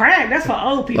like crack. That's for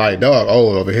old people. Like dog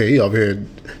old over here. He over here.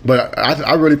 But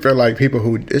I really feel like people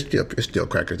who it's still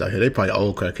crackers out here. They probably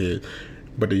old crackheads,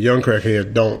 but the young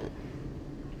crackheads don't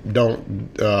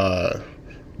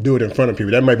do it in front of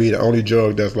people. That might be the only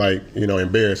drug that's like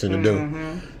embarrassing to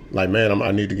do. Like man,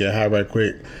 I need to get high right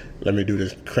quick. Let me do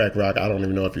this crack rock. I don't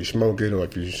even know if you smoke it or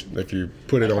if you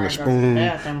put it on a spoon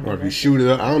or if you shoot it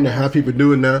up. I don't know how people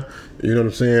do it now. You know what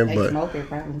I'm saying? They But smoke it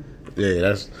probably. yeah,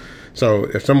 that's so.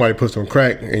 If somebody puts some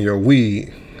crack in your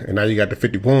weed and now you got the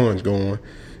 51s going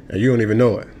and you don't even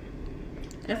know it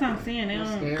That's what I'm saying. They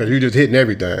don't. because you just hitting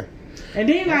everything. And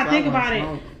then you gotta That's think why I about it.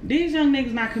 smoke. These young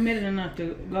niggas not committed enough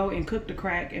to go and cook the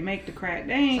crack and make the crack.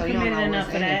 They ain't So you don't committed know enough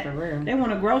what's for in it that. for real. They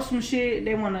want to grow some shit.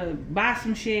 They want to buy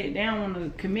some shit. They don't want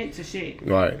to commit to shit.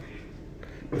 Right.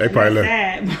 They probably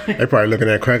That's look. sad. They probably looking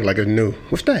at crack like it's new.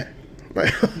 What's that?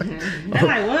 Like, They're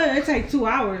like, what? It take 2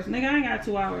 hours. Nigga, I ain't got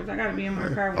 2 hours. I gotta be in my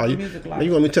car with oh, the you, music you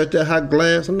live. want me to touch that hot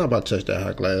glass? I'm not about to touch that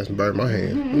hot glass and burn my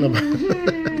hand. I'm not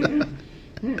about-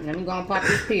 Let me go and pop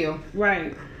this pill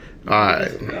Right. All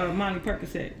right. Molly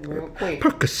Percocet. real quick.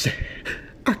 Percocet.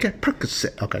 Okay,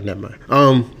 Percocet. Okay, never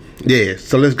mind. Yeah.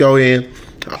 So let's go in.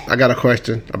 I got a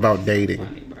question about dating.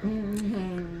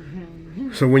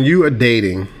 So when you are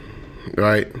dating,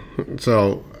 right?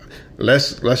 So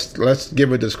let's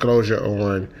give a disclosure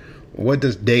on what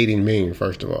does dating mean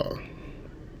first of all.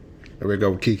 We'll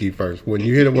go with Kiki first. When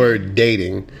you hear the word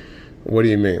dating, what do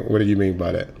you mean? What do you mean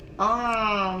by that?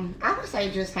 I would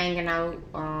say just hanging out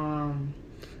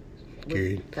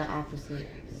Okay. with the opposite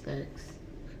sex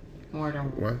more than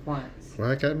What? once.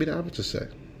 Why it gotta be the opposite sex?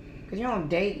 Cause you don't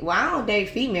date. Well, I don't date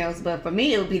females, but for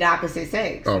me, it would be the opposite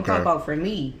sex. I'm Okay. talking about for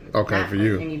me. Okay, not for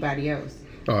you. Anybody else?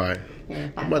 All right. Yeah,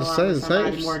 if I I'm go about to out say with the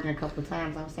somebody same. more than a couple of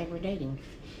times, I would say we're dating.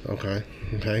 Okay.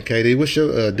 Okay, Katie, what's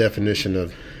your definition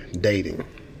of dating?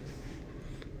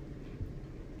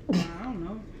 I don't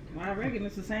know. I reckon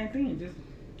it's the same thing. Just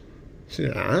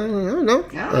Shit, I don't know. I don't know.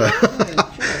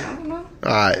 Sure, I don't know.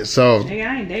 All right, so nigga,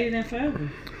 I ain't dated in forever.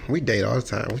 we date all the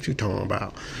time. What you talking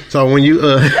about? So when you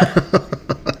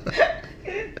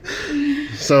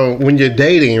so when you're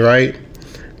dating, right,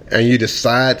 and you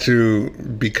decide to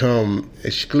become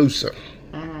exclusive,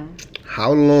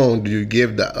 how long do you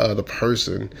give the other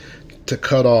person to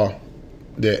cut off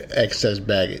their excess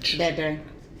baggage? That day.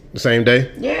 The same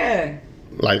day, Yeah.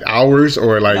 like hours,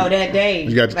 or like No, that day.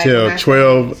 you got to Like tell when I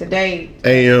 12 say today.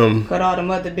 a.m. Cut all the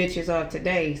mother bitches off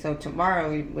today. So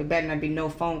tomorrow, it better not be no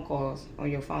phone calls on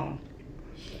your phone.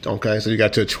 Okay, so you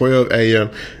got till 12 a.m.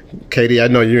 Katie, I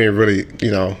know you ain't really,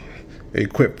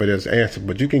 equipped for this answer,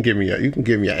 but you can give me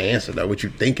an answer though. What you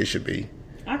think it should be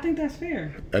I think that's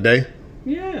fair. a day?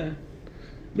 Yeah.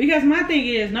 Because my thing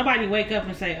is, nobody wake up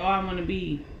and say, "Oh, I want to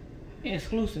be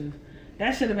exclusive."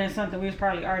 that should have been something we was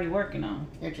probably already working on.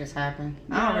 It just happened.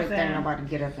 You know I don't what really I'm think saying? nobody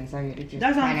get up and say it. It just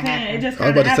That's what I'm kinda saying. happened. It just I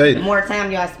was kind of about to say- The happened. more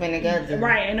time y'all spend together.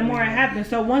 Right, and the more it happens.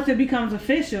 So once it becomes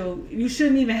official, you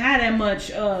shouldn't even have that much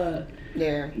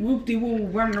Yeah. whoop-de-woo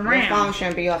running Your around. phone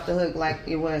shouldn't be off the hook like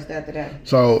it was the other day.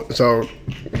 So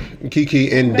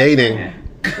Kiki in dating.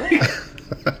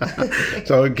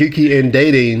 So Kiki in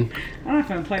dating, I'm not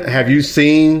gonna play with have her. you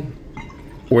seen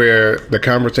where the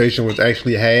conversation was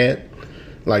actually had?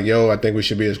 Like, yo, I think we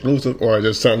should be exclusive, or is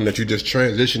it something that you just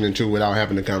transition into without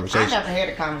having the I conversation? never had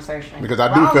a conversation. Because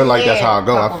I do feel like that's how I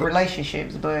go. I Couple feel-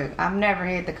 relationships, but I've never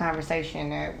had the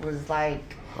conversation that was like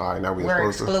All right, now we we're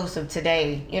exclusive. exclusive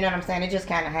today. You know what I'm saying? It just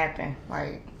kind of happened.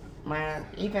 Like, man,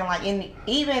 even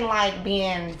like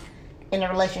being in a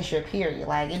relationship. Period.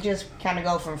 Like, it just kind of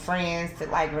go from friends to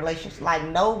like relationships. Like,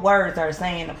 no words are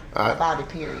saying about it.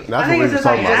 Period. That's I think what we it's was just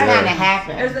talking like- about. It just kind yeah. of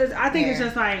happened. I think it's Yeah.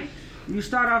 just like you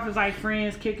start off as like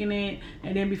friends kicking it,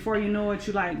 and then before you know it,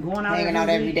 you like going out Hanging out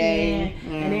every day.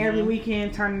 weekend, and then every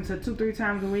weekend turn into 2-3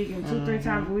 times a week, and 2-3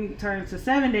 times a week turn into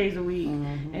 7 days a week,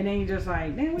 and then you just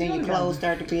like, damn, Then your clothes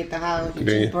start to be at the house. Your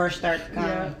Then- toothbrush start to come.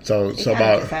 Yeah. So It kinda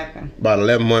about just happened.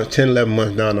 11 months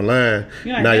down the line,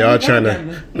 You're like, now man, y'all we trying got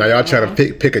to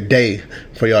together. pick a day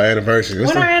for your anniversary.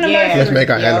 When our anniversary, Yeah. Let's make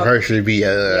our Yup. anniversary be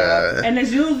and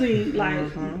it's usually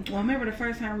like, well, I remember the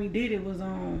first time we did it was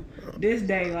on this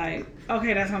day. Like,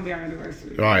 okay, that's gonna be our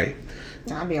anniversary. right.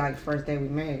 I'll be like first day we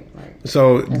met. Like,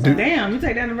 So Damn, you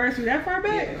take the anniversary that far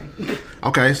back?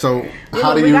 okay, so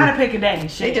how do we you gotta pick a day.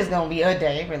 it Shit. just gonna be a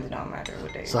day. It really don't matter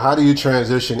what day. so how do you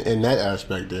transition in that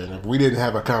aspect then? If we didn't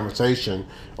have a conversation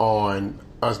on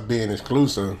us being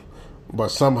exclusive, but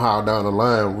somehow down the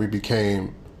line we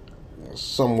became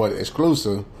somewhat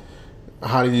exclusive,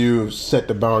 how do you set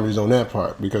the boundaries on that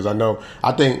part? Because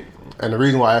I think, and the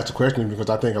reason why I asked the question is because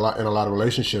I think in a lot of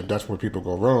relationships, that's where people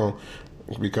go wrong.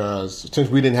 Because since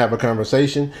we didn't have a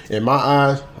conversation, in my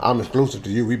eyes, I'm exclusive to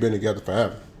you. We've been together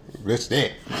forever. That's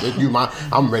it.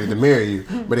 I'm ready to marry you.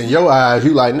 But in your eyes,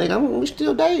 you like, nigga, we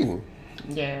still dating.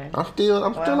 Yeah. I'm still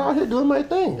out here doing my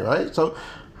thing, right? So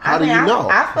how do mean, you know?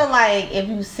 I feel like if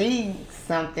you see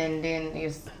something, then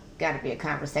it's got to be a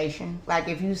conversation. Like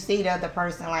if you see the other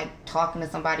person like talking to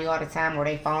somebody all the time, or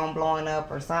they phone blowing up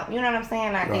or something, you know what I'm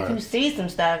saying? Like Right. if you see some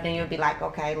stuff, then you'll be like,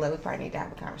 okay, look, we probably need to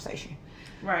have a conversation.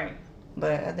 Right.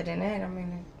 But other than that, I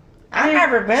mean, I've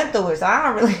never been through it, so I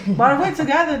don't really. But if we're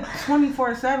together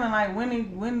 24/7, like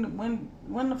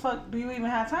when the fuck do you even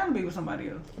have time to be with somebody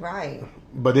else? Right.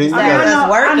 But then you I mean, gotta, I know- us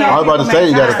working. I know I was about to people say,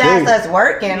 make you gotta time. think. Besides us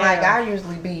working, like Yeah. I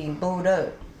usually be booed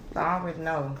up. So I don't really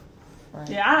know.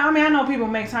 Yeah, I mean, I know people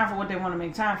make time for what they want to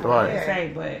make time for, Right. like they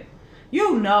say, but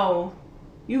you know.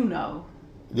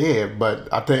 Yeah, but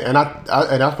I think, and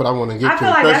that's what I want to get I to. feel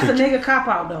like that's a especially- nigga cop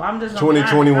out though. I'm just gonna be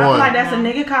honest. 2021. I feel like that's a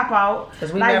nigga cop out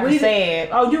 'Cause we never said-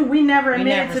 we never we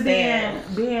admitted never to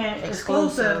said being exclusive.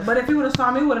 exclusive. But if you would have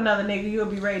saw me with another nigga, you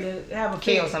would be ready to have a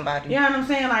Kill fit. somebody. You know what I'm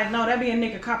saying? Like, no, that'd be a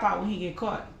nigga cop out when he get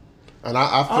caught. And I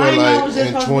All feel I know like is just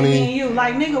in supposed to be me 20, and you.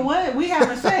 Like, nigga, what? We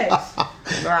having sex.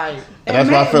 Right. And that's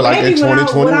why I feel like in maybe without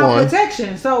 2021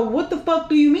 protection. So what the fuck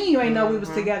do you mean you ain't know we was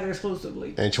together exclusively?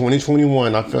 in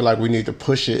 2021, I feel like we need to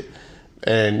push it,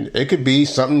 and it could be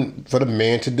something for the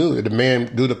man to do. The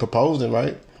man do the proposing,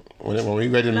 right? When we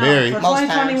ready to marry. For Most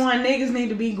 2021, niggas need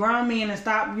to be grown men and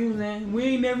stop using "we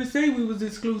ain't never say we was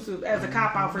exclusive" as a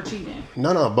cop out for cheating.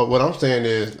 No, but what I'm saying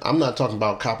is, I'm not talking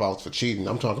about cop outs for cheating.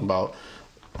 I'm talking about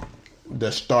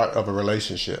the start of a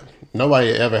relationship. Nobody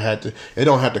ever had to. It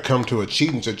don't have to come to a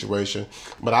cheating situation.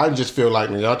 But I just feel like,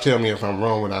 and y'all tell me if I'm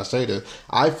wrong when I say this.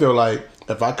 I feel like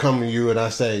if I come to you and I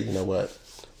say, you know what,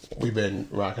 we've been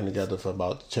rocking together for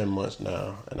about 10 months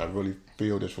now, and I really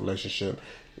feel this relationship.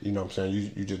 You know what I'm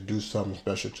saying? You just do something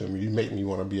special to me. You make me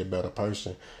want to be a better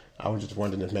person. I was just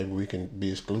wondering if maybe we can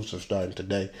be exclusive starting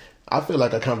today. I feel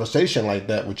like a conversation like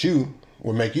that with you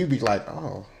will make you be like,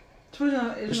 oh. Is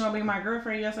you gonna be my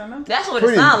girlfriend? Yes or no? That's what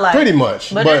it sounds like. Pretty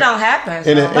much. But it don't happen.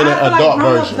 In so. an But I feel like adult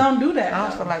grown-ups version. don't do that. I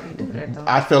don't feel like we do that though.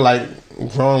 I feel like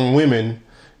grown women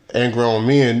and grown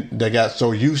men, they got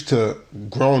so used to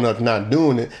grown up not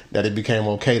doing it that it became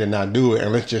okay to not do it,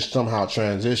 and let's just somehow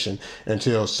transition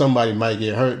until somebody might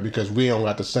get hurt because we don't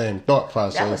got the same thought That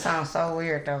would process. sound so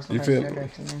weird though. You somebody feel said me?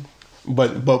 that to me.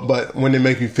 But when they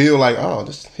make you feel like, oh,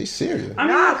 he's serious.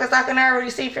 No, because I can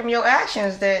already see from your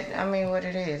actions that, I mean, what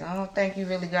it is. I don't think you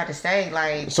really got to say,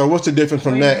 like, So what's the difference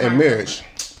from that and marriage?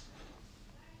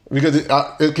 Because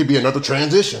it could be another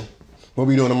transition. What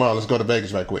we doing tomorrow? Let's go to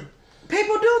Vegas right quick.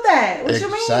 People do with that? What you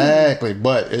mean? Exactly,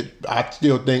 but I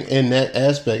still think in that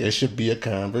aspect it should be a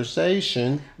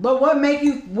conversation. But what make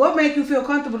you feel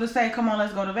comfortable to say, "Come on,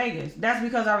 let's go to Vegas"? That's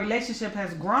because our relationship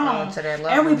has grown to that level.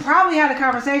 and we probably had a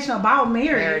conversation about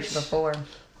marriage before.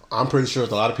 I'm pretty sure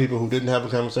there's a lot of people who didn't have a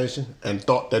conversation and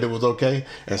thought that it was okay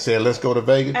and said, "Let's go to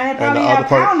Vegas." And they probably had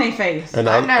power on their face. And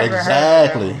I never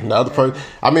exactly. heard The other person.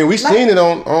 I mean, we seen it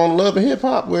on Love and Hip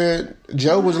Hop where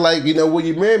Joe was like, "Will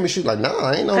you marry me?" She was like, "Nah,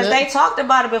 I ain't know that." Because they talked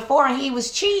about it before and he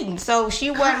was cheating. So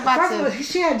she wasn't about to.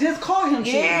 She had just called him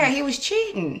cheating. Yeah, he was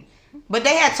cheating. But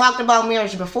they had talked about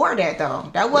marriage before that, though.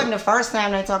 That wasn't the first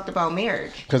time they talked about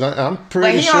marriage. Because I'm pretty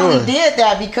But he sure. only did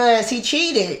that because he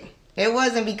cheated. It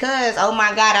wasn't because, oh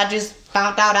my God, I just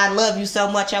found out I love you so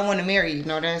much I want to marry you.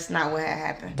 No, that's not what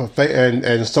happened. But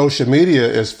and social media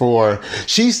is for,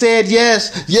 she said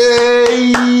yes,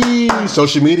 yay!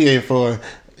 Social media ain't for,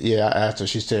 yeah, I asked her,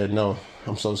 she said no.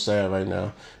 I'm so sad right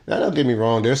now. Now, don't get me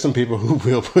wrong, there's some people who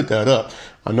will put that up.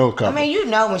 I know a couple. I mean, you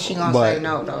know when she gonna say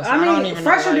no, though. So I don't even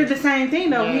Fresher know did the same thing,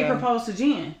 though, when he Yeah. proposed to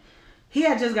Jen. He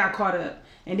had just got caught up.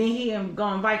 And then he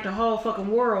gonna invite the whole fucking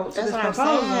world to That's this what I'm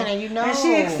proposal. saying, and And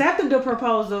she accepted the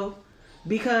proposal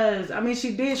because, I mean,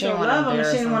 she did show love him and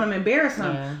she didn't want him to embarrass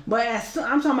him. Yeah. But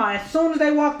I'm talking about as soon as they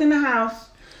walked in the house,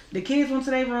 the kids went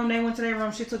to their room, they went to their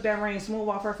room, she took that ring smooth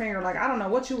off her finger. Like, I don't know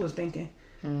what you was thinking.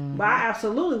 But I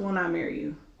absolutely will not marry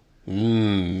you.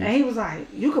 And he was like,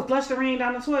 you could flush the ring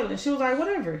down the toilet. And she was like,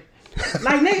 whatever.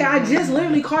 Like, nigga, I just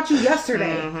literally caught you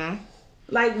yesterday.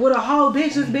 Like, with a whole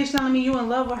bitch, this bitch telling me you in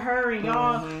love with her and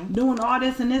y'all doing all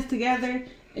this and this together.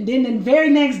 And then the very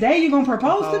next day, you gonna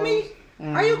propose to me?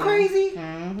 Are you crazy?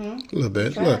 A little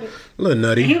bit. A little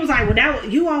nutty. And he was like, well,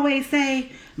 you always say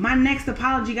my next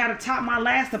apology got to top my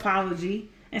last apology.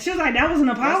 And she was like, that was an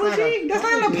apology? That's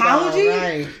not an apology.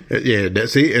 Right. Yeah, and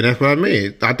that's what I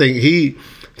mean. I think he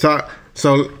talk.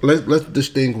 So let's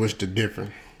distinguish the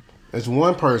difference. There's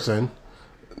one person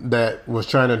that was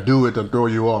trying to do it to throw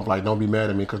you off, like, don't be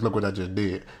mad at me because look what I just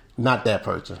did. Not that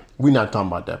person. We're not talking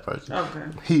about that person.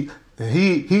 Okay.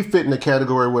 He fit in the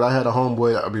category where I had a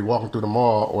homeboy that would be walking through the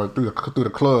mall or through the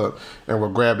club and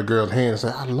would grab the girl's hand and say,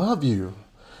 I love you.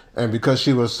 And because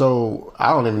she was so,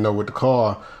 I don't even know what to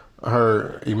call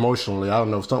her emotionally. I don't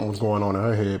know if something was going on in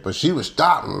her head, but she would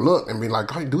stop and look and be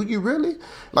like, hey, do you really?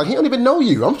 Like, he don't even know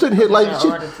you. I'm sitting here like,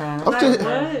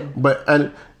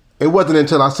 and it wasn't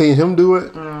until I seen him do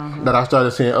it that I started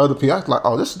seeing other people. I was like,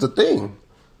 oh, this is the thing.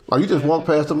 Like, you just walk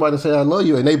past somebody and say, I love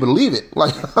you, and they believe it.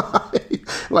 Like,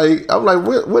 I'm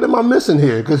like, what am I missing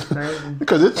here? Because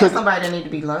it took somebody that need to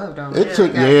be loved, though. It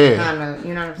took,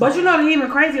 But you know, the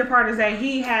even crazier part is that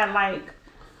he had, like,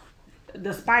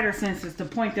 the spider senses to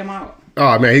point them out.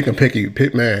 Oh, man, he can pick,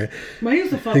 man. But he used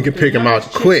to fuck He can with pick them out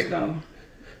quick. Though.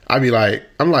 I'm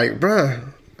like,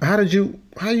 bruh, how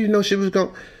you know she was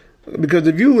going? Because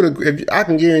if I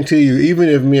can guarantee you, even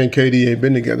if me and Katie ain't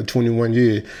been together 21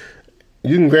 years,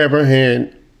 you can grab her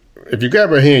hand. If you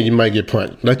grab her hand, you might get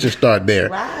punched. Let's just start there.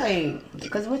 Right.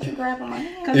 Because what you grabbing my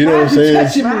hand? You know what I'm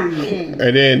saying? Right.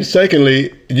 And then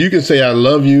secondly, you can say I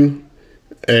love you,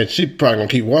 and she probably gonna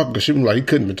keep walking because she was like, he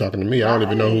couldn't be talking to me. I don't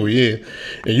even know who he is.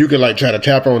 And you can like try to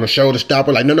tap her on the shoulder, stop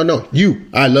her like, no, you,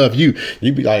 I love you.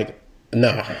 You be like,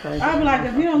 nah. I'd be like,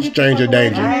 if you don't get Stranger the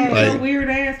fuck danger. away, Like, weird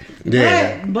ass.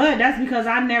 Yeah. But that's because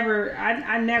I never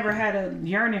had a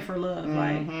yearning for love.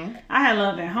 Like, I had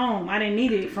love at home. I didn't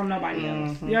need it from nobody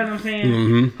else. You know what I'm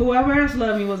saying? Whoever else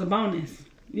loved me was a bonus.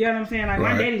 You know what I'm saying? Like,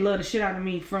 my daddy loved the shit out of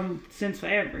me since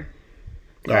forever.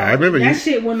 So I remember that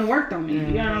shit wouldn't have worked on me. You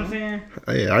know what I'm saying?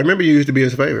 Yeah, I remember you used to be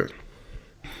his favorite.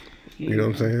 You know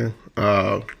what I'm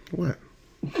saying? What?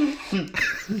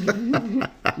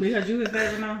 Because you his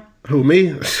favorite now? Who, me?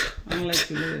 I'm gonna let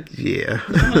you live. Yeah.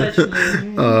 I'm gonna let you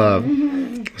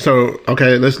live. So,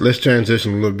 okay, let's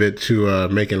transition a little bit to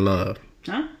making love.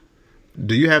 Huh?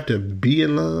 Do you have to be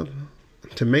in love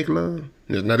to make love?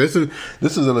 Now, this is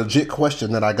a legit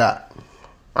question that I got.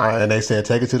 And they said,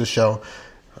 take it to the show.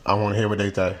 I want to hear what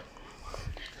they say.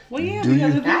 Well, yeah,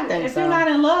 because if you're not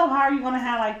in love, how are you going to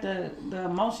have like the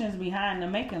emotions behind the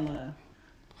making love?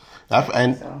 That's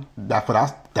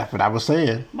what I was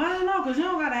saying. But I don't know, because you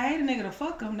don't gotta hate a nigga to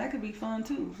fuck him. That could be fun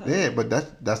too. So. Yeah, but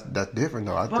that's different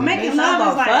though. But making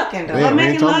love is like fucking, though. But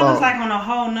making love is like on a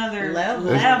whole nother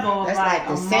level of that's like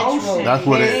the emotion. sensual. That's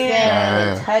what it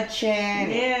is. Touching.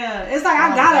 Yeah, it's like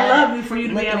I gotta love you for you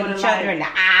to be able to each like other in the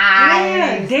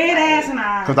eyes. dead ass in the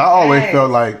eyes. Because I always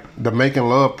felt like the making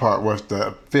love part was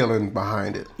the feeling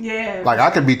behind it. Yeah. Like,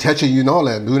 I could be touching you and all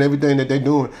that, doing everything that they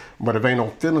doing, but if ain't no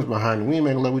feelings behind it, we ain't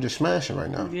making love, we just smashing right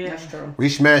now. Yeah. That's true. We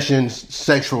smashing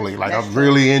sexually, like That's I'm true.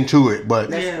 really into it, but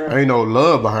That's true. ain't no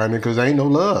love behind it because ain't no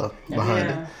love behind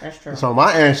Yeah. it. That's true. So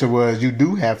my answer was, you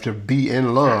do have to be in I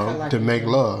feel love like to you make do.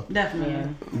 love.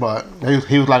 Definitely. But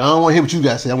he was like, I don't want to hear what you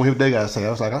guys say. I want to hear what they guys say.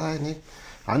 I was like, all right, Nick.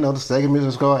 I know the segment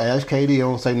is called Ask KD. I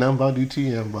don't say nothing about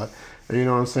UTM, but you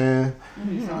know what I'm saying?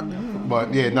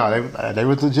 But yeah, no, they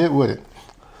was legit with it.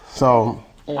 So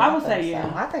Yeah, I would think say yeah.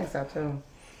 so. I think so too.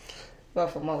 But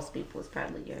for most people, it's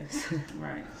probably yes.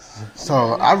 Right.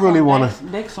 so I really want to.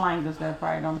 Big slangers that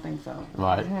probably don't think so.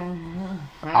 Right.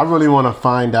 I really want to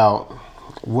find out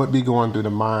what be going through the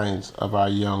minds of our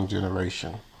young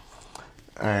generation.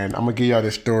 And I'm going to give y'all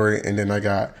this story, and then I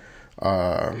got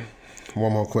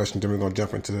one more question, then we're going to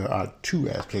jump into our 2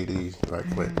 Ask KDs right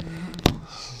quick.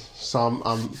 So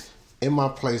I'm in my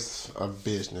place of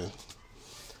business,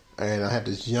 and I have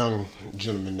this young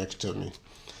gentleman next to me.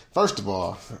 First of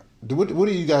all, what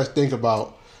do you guys think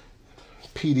about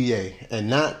PDA, and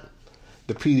not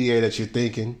the PDA that you're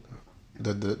thinking,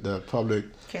 the public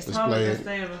display? Public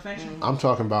display of affection. I'm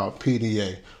talking about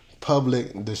PDA,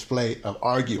 public display of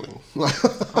arguing.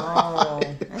 Oh,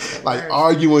 that's the Like worst.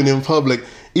 arguing in public,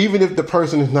 even if the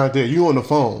person is not there, you on the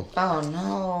phone. Oh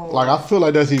no. Like, I feel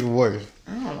like that's even worse.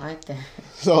 I don't like that.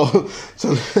 So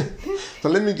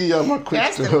let me give y'all my quick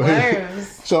That's the story.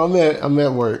 worst. So I'm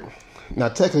at work. Now,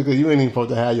 technically, you ain't even supposed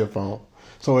to have your phone.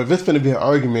 So if it's finna be an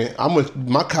argument,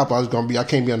 my cop out is gonna be, I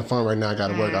can't be on the phone right now. I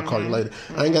gotta work. I'll call you later.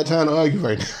 I ain't got time to argue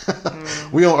right now.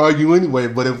 We don't argue anyway.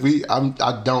 But if we're not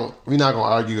gonna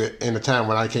argue it in a time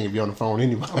when I can't be on the phone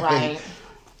anyway. Right.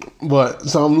 But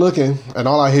so I'm looking, and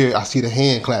all I hear, I see the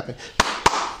hand clapping.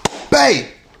 Babe,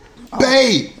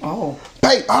 babe, Oh.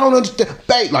 babe. I don't understand,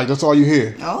 babe. Like, that's all you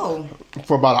hear Oh.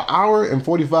 for about an hour and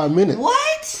 45 minutes.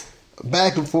 What?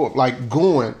 Back and forth, like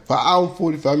going for an hour and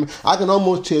 45 minutes. I can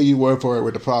almost tell you word for word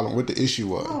what the problem, what the issue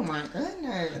was. Oh my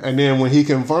goodness. And then when he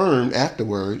confirmed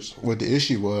afterwards what the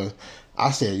issue was,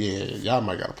 I said, yeah, y'all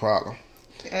might got a problem.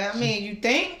 I mean, you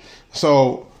think?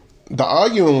 So the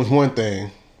arguing was one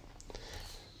thing.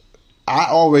 I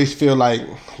always feel like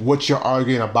what you're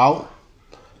arguing about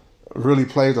really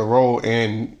plays a role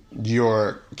in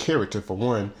your character, for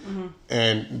one,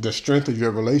 and the strength of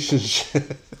your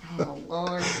relationship. Oh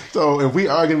Lord. So if we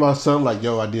arguing about something like,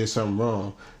 yo, I did something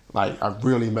wrong, like I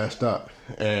really messed up,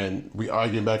 and we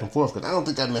arguing back and forth because I don't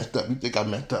think I messed up, you think I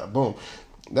messed up, boom,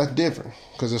 that's different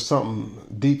because there's something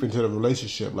deep into the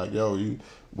relationship, like, yo, you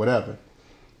whatever.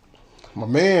 My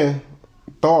man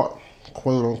thought,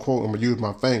 quote unquote, I'm gonna use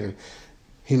my finger,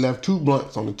 he left 2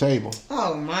 blunts on the table.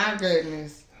 Oh my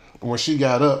goodness. When she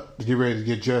got up to get ready to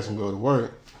get dressed and go to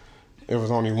work, it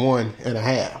was only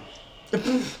 1.5.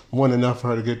 Wasn't enough for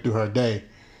her to get through her day.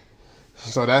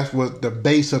 So that's what the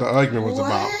base of the argument was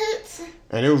about. What?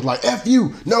 And it was like, F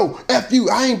you, no, F you,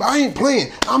 I ain't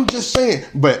playing, I'm just saying.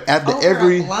 But after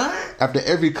Over a blunt?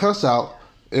 every cuss out,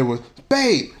 it was,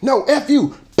 babe, no, F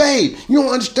you, babe, you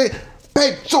don't understand.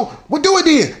 Babe, so what do it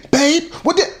then? Babe,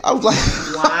 what did I was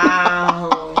like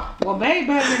Wow. Well, babe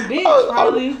better than bitch,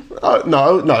 probably.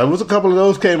 no, it was a couple of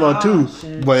those came out too.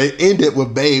 Shit. But it ended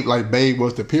with babe, like babe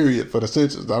was the period for the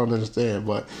sentence. I don't understand.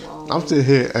 But I'm sitting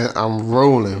here and I'm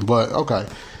rolling. But okay.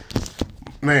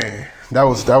 Man, that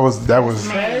was Crazy. that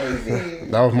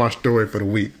was my story for the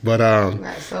week. But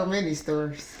Got so many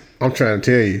stories. I'm trying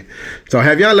to tell you. So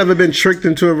have y'all ever been tricked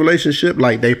into a relationship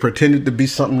like they pretended to be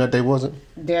something that they wasn't?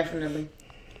 Definitely.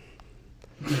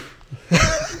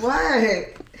 What?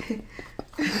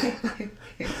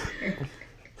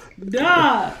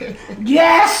 Duh.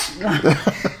 Yes.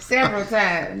 Several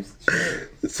times.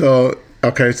 So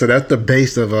okay, so that's the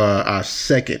base of our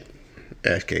second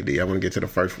SKD. I want to get to the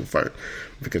first one first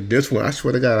because this one, I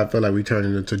swear to God, I feel like we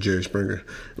turning into Jerry Springer.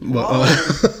 But,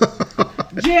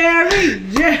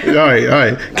 Jerry. all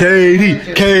right, KD.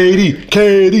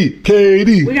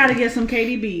 We gotta get some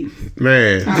KDBs.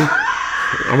 Man,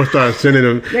 I'm gonna start sending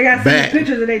them They got some back.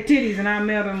 pictures of their titties, and I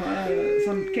mailed them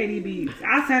some KDBs.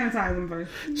 I sanitize them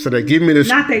first. So they give me this.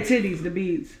 Not their titties, the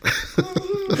beads.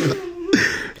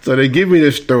 So they give me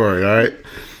this story, all right?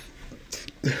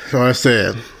 So I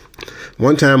said,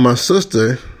 one time my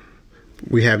sister,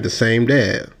 we have the same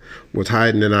dad, was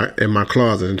hiding in my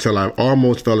closet until I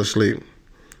almost fell asleep.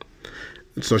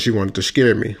 So she wanted to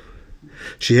scare me.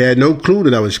 She had no clue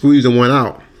that I was squeezing one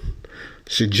out.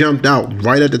 She jumped out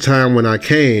right at the time when I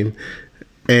came,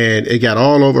 and it got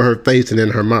all over her face and in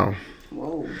her mouth.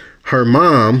 Whoa. Her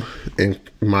mom and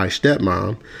my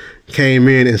stepmom came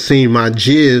in and seen my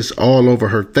jizz all over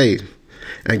her face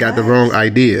and got the wrong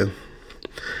idea.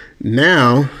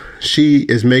 Now she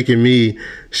is making me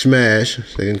smash.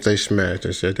 They didn't say smash.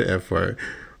 They said the F word.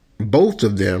 Both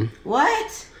of them.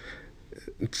 What?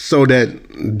 So that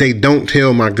they don't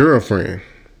tell my girlfriend.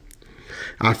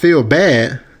 I feel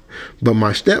bad, but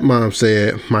my stepmom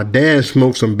said my dad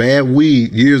smoked some bad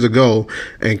weed years ago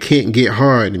and can't get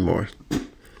hard anymore.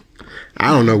 I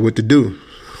don't know what to do.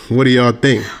 What do y'all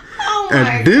think? Oh my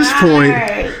At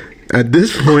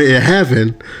this point, it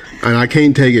happened, and I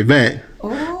can't take it back.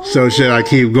 Ooh. So should I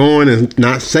keep going and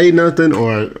not say nothing,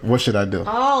 or what should I do?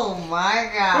 Oh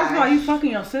my God. First of all, you fucking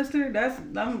your sister?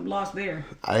 I'm lost there.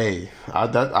 Hey,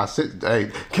 I said, hey,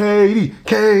 Katie.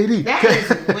 That is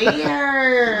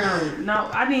weird. No,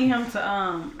 I need him to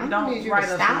I'm gonna don't need you write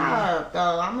to us. stop,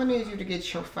 though. I'm gonna need you to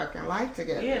get your fucking life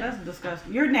together. Yeah, that's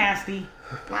disgusting. You're nasty.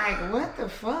 Like, what the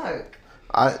fuck?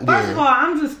 First of all,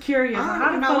 I'm just curious. I don't How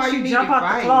even the know why fuck you she jump need out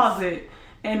advice. the closet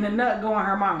and the nut go in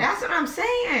her mouth? That's what I'm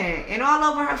saying. And all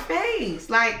over her face.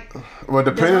 Like, well,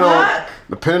 depending fuck?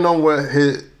 on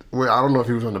where I don't know if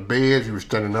he was on the bed, if he was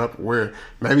standing up, where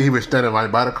maybe he was standing right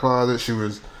by the closet, she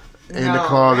was in the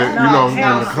closet, No, you know,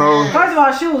 hell in the no. clothes. First of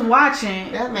all, she was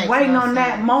watching, That makes waiting no on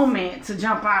that sense. moment to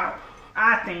jump out.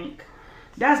 I think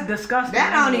that's disgusting.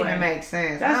 that don't anyway. even make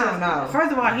sense. That's I don't know.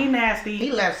 First of all, he nasty.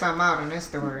 He left something out in this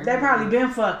story. They probably been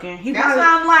fucking. That's what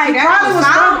I'm like. He That probably don't was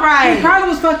sound fucking, right. He probably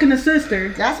was fucking the sister.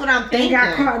 That's what I'm And thinking.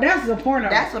 got caught. That's a porno.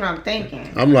 That's what I'm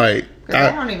thinking. I'm like, 'Cause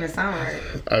that don't even sound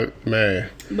right. man,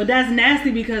 But that's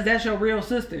nasty because that's your real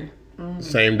sister.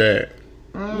 same dad.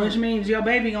 Which means your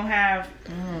baby gonna have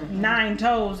 9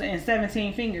 toes and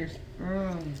 17 fingers.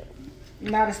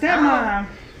 Now the stepmom,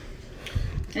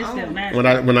 it's still nasty.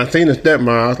 When I seen the stepmom,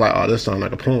 I was like, oh, this sounds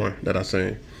like a porn that I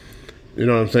seen. You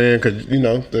know what I'm saying? Because you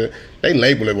know they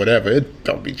label it whatever. It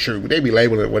don't be true. They be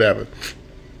labeling it whatever.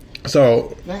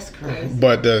 So, That's crazy.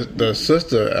 but the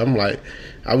sister, I'm like,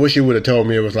 I wish you would have told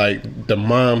me it was like the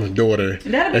mom's daughter That'd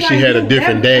be and she like had a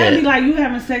different that'd be dad. like you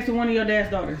having sex with one of your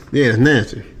dad's daughters. Yeah, it's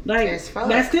nasty. Like As fuck.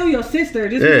 that's still your sister.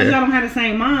 Just Yeah. because y'all don't have the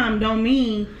same mom, don't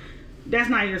mean that's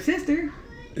not your sister.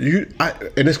 And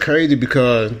it's crazy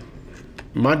because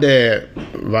my dad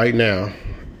right now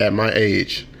at my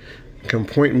age can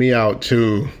point me out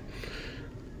to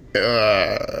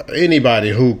anybody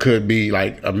who could be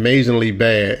like amazingly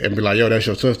bad and be like, yo, that's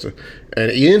your sister,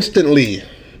 and instantly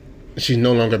she's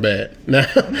no longer bad. Now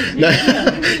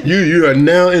you are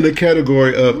now in the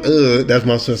category of that's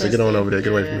my sister, get on over there,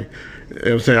 get away from me. You know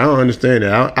what I'm saying? I don't understand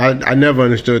that. I never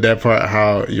understood that part,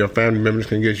 how your family members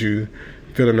can get you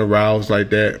feeling aroused like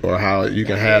that, or how you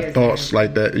can have thoughts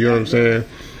like that. You know what I'm saying?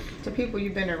 To people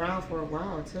you've been around for a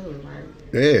while too.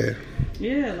 Like, Yeah.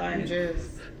 you Yeah, like just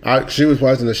She was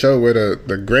watching the show where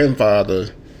the grandfather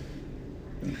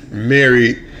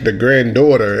married the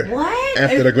granddaughter What?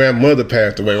 after the grandmother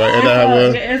passed away, right? Is that how it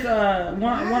was? it's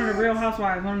one of the Real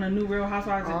Housewives, one of the new Real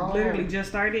Housewives that Oh. literally just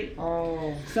started.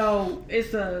 Oh. So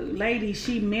it's a lady,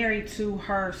 she married to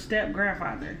her step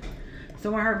grandfather.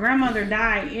 So when her grandmother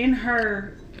died, in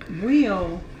her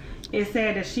will, it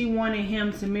said that she wanted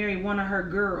him to marry one of her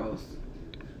girls,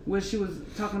 which she was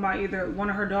talking about either one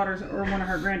of her daughters or one of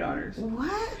her granddaughters.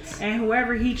 What? And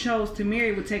whoever he chose to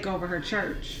marry would take over her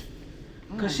church,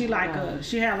 cause she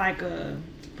had like a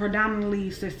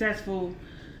predominantly successful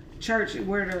church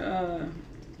where the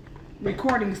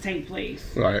recordings take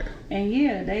place. Right. And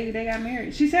yeah, they got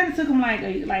married. She said it took them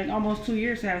like almost 2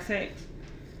 years to have sex.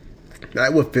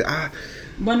 That would fit.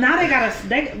 But now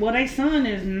their son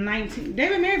is 19. They've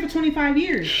been married for 25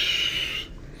 years.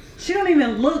 She don't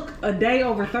even look a day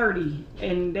over 30,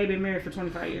 and they've been married for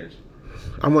 25 years.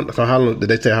 I wonder. So how long did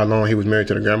they say how long he was married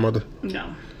to the grandmother?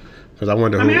 No. Because I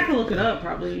wonder. I mean, I can look it up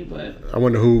probably, but I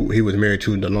wonder who he was married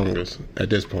to the longest at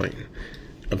this point.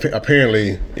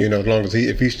 Apparently, you know, as long as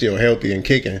if he's still healthy and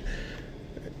kicking,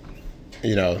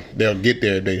 you know, they'll get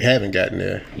there if they haven't gotten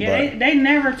there. yeah, But they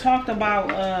never talked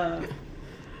about.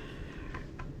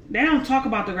 They don't talk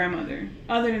about the grandmother,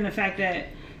 other than the fact that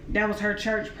was her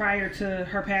church prior to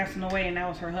her passing away, and that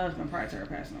was her husband prior to her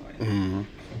passing away.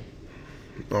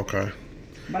 okay.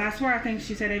 But I swear, I think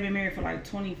she said they've been married for like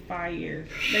 25 years.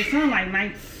 They sound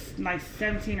like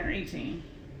 17 or 18.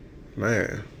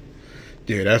 Man,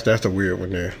 yeah, that's a weird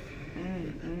one there.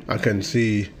 I couldn't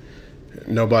see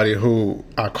nobody who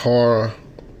I call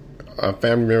a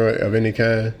family member of any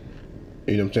kind,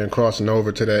 you know what I'm saying, crossing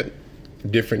over to that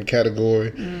different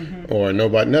category, or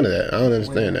nobody, none of that. I don't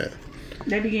understand that.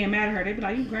 They be getting mad at her. They be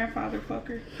like, "You grandfather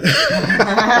fucker."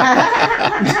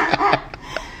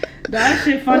 That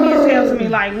shit funny as hell to me.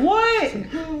 Like, what?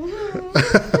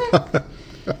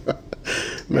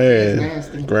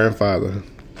 Man, grandfather.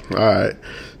 All right.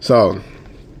 So,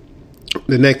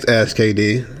 the next Ask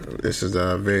KD, This is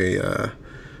a very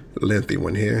lengthy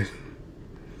one here.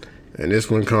 And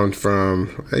this one comes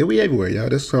from, hey, we everywhere, y'all.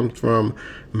 This comes from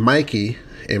Mikey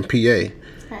in PA. Hey,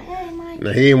 Mike.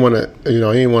 Now, he didn't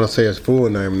want to say his full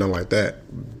name, nothing like that,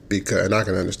 because, and I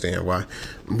can understand why.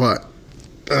 But,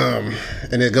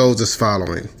 and it goes as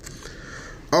following.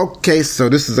 Okay, so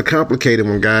this is a complicated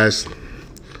one, guys.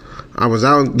 I was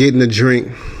out getting a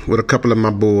drink with a couple of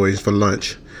my boys for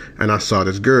lunch, and I saw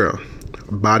this girl.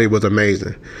 Her body was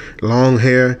amazing. Long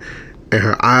hair, and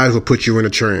her eyes will put you in a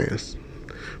trance.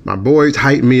 My boys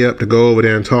hyped me up to go over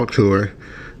there and talk to her,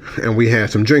 and we had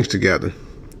some drinks together.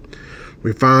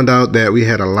 We found out that we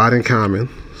had a lot in common,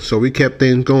 so we kept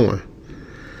things going.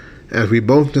 As we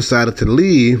both decided to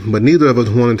leave, but neither of us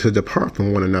wanted to depart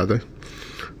from one another,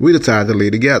 we decided to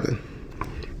leave together.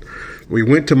 We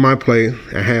went to my place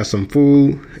and had some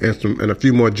food and a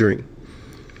few more drinks.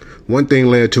 One thing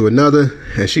led to another,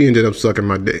 and she ended up sucking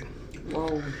my dick.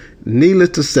 Whoa. Needless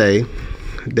to say,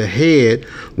 the head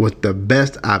was the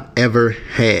best I've ever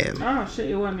had. Oh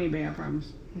shit, it wasn't me, babe, I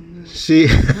promise. She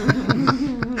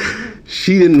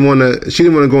she didn't want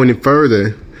to go any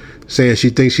further, saying she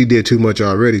thinks she did too much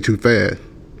already, too fast,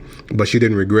 but she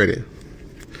didn't regret it.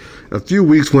 A few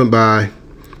weeks went by,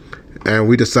 and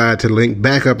we decided to link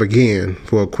back up again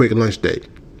for a quick lunch date.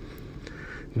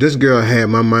 This girl had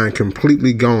my mind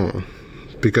completely gone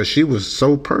because she was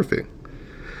so perfect.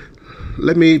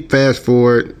 Let me fast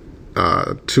forward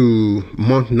to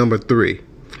month number 3.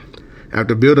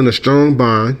 After building a strong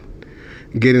bond,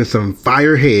 getting some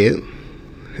fire head,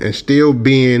 and still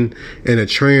being in a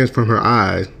trance from her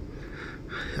eyes,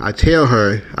 I tell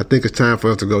her I think it's time for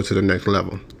us to go to the next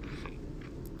level.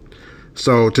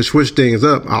 So to switch things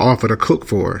up, I offer to cook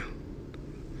for her.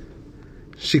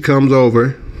 She comes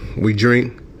over, we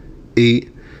drink, eat,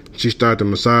 she starts to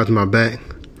massage my back.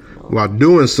 While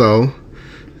doing so,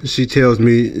 she tells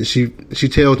me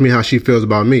how she feels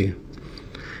about me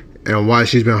and why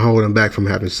she's been holding back from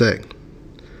having sex.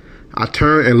 I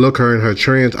turn and look her in her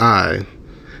trans eye,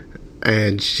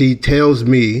 and she tells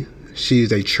me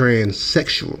she's a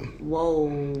transsexual. Whoa.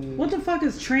 What the fuck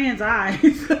is trans eyes?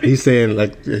 He's saying,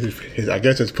 like, I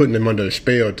guess it's putting him under a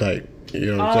spell type.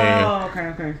 You know what I'm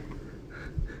saying?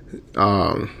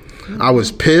 Oh, okay. I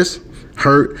was pissed,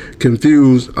 hurt,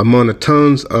 confused, among the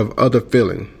tons of other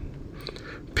feelings.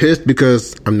 Pissed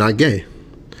because I'm not gay.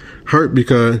 Hurt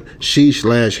because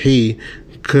she/he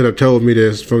could have told me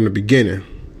this from the beginning.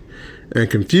 And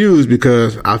confused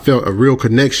because I felt a real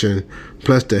connection,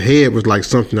 plus the head was like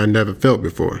something I never felt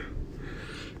before.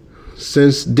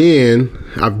 Since then,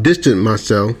 I've distanced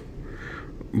myself,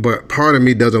 but part of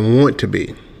me doesn't want to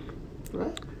be.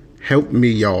 What? Help me,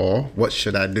 y'all. What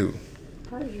should I do?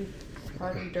 Part of you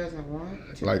doesn't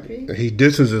want to Like, be? he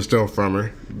distances himself from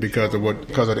her because of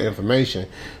the information,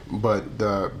 but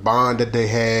the bond that they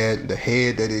had, the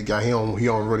head that he got, he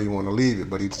don't really want to leave it,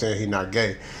 but he's saying he's not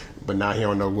gay. But now he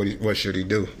don't know what should he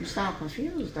do. You sound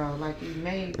confused though, like you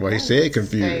made. Well, he said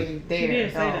confused. Stay there, He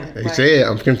did say that. He said,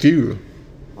 I'm confused.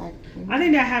 Like, I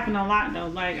think that happened a lot though.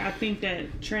 Like I think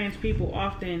that trans people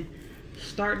often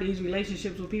start these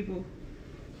relationships with people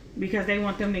because they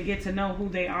want them to get to know who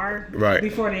they are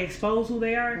before they expose who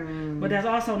they are. But that's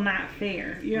also not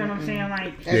fair. You know what I'm saying?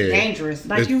 Like that's dangerous.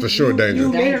 Like it's for sure dangerous.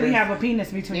 You literally have a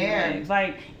penis between your legs.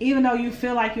 Like even though you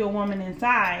feel like you're a woman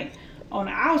inside, on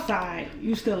the outside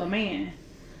you still a man.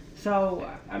 So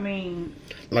I mean,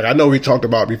 like I know we talked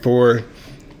about before,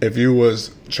 if you was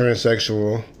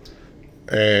transsexual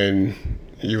and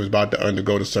you was about to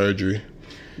undergo the surgery,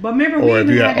 but remember, or if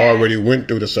you had already went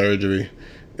through the surgery,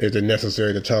 is it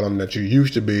necessary to tell them that you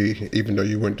used to be, even though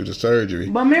you went through the surgery?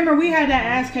 But remember, we had that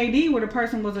Ask KD where the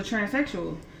person was a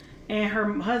transsexual and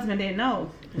her husband didn't know.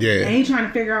 Yeah. And he trying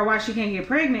to figure out why she can't get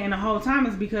pregnant, and the whole time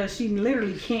is because she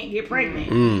literally can't get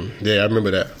pregnant. Yeah, I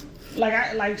remember that.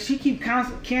 Like she keep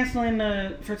canceling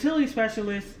the fertility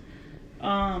specialist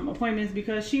appointments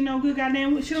because she no good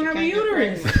goddamn. She don't have a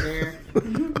uterus.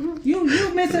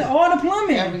 You missing all the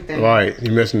plumbing. Everything. Right,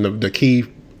 you missing the key.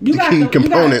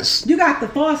 Components. You got the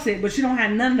faucet, but you don't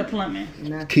have none of the plumbing.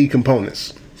 Key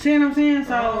components. See what I'm saying?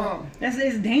 So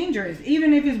it's dangerous.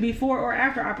 Even if it's before or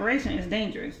after operation, it's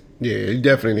dangerous. Yeah, you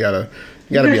definitely gotta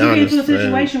be because honest. You get into a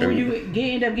situation where you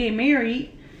end up getting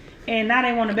married, and now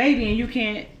they want a baby, and you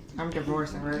can't. I'm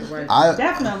divorcing right away.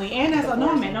 Definitely, and that's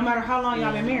annulment. No matter how long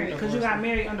y'all been married, because you got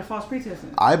married under false pretenses.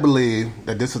 I believe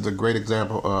that this is a great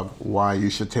example of why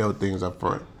you should tell things up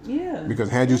front. Yeah.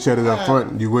 Because had you said it up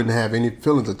front, you wouldn't have any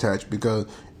feelings attached, because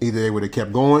either they would have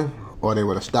kept going or they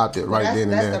would have stopped it then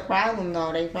and there. That's the problem,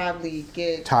 though. They probably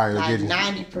get tired of like getting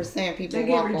 90% people they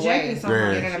get walk rejected away.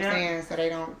 somewhere. You know what I'm saying? So they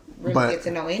don't really get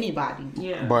to know anybody.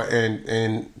 Yeah. But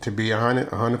and to be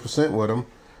 100% with them,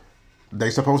 they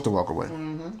supposed to walk away.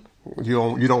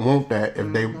 You don't want that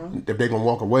if they gonna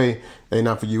walk away, they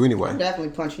not for you anyway. I'm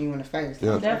definitely punching you in the face.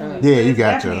 Yeah. Definitely. Yeah, you It's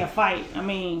got definitely to. a fight. I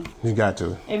mean, You got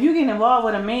to. if you get involved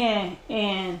with a man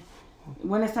and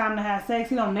when it's time to have sex,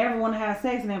 he don't never want to have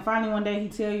sex, and then finally one day he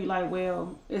tell you like,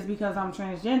 well, it's because I'm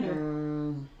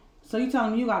transgender. So you tell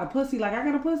him you got a pussy, like I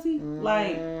got a pussy?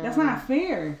 Like, that's not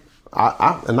fair.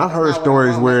 I've heard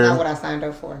stories where That's not what I signed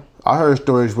up for. I heard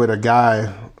stories where the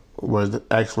guy was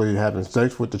actually having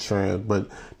sex with the trans, but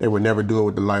they would never do it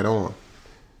with the light on.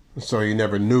 So he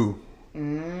never knew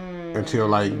until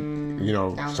like,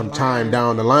 some time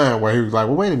down the line where he was like,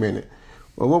 well, wait a minute.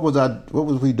 Well, what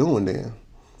was we doing then?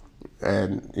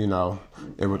 And,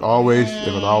 it was always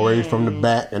from the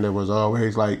back, and it was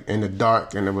always like in the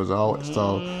dark, and it was always,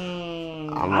 so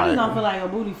I just don't feel like a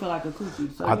booty feel like a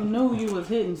coochie. So you knew you was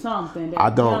hitting something. I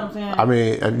You know what I'm don't. saying? I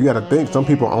mean, you got to think. Some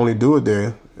people only do it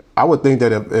there. I would think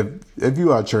that if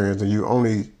you are trans and you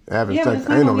only having yeah, but sex it's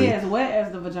not gonna be anally, as wet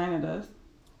as the vagina does.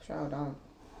 Sure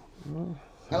don't.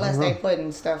 Unless they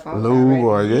putting stuff on lube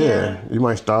already. or you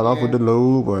might start off with the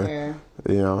lube or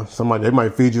somebody they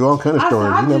might feed you all kind of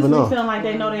stories. I You never just know. be feeling like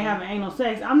they know they having anal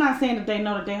sex. I'm not saying that they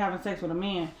know that they having sex with a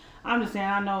man. I'm just saying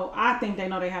I think they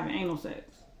know they having anal sex.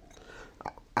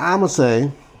 I'ma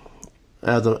say,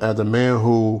 as a man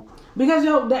who. Because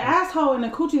the asshole and the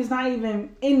coochie is not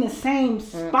even in the same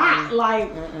spot.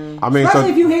 Like, I mean,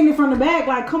 especially if you hitting it from the back.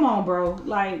 Like, come on, bro.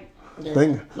 Like,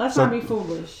 let's not be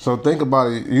foolish. So think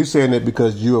about it. You saying it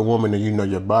because you're a woman and you know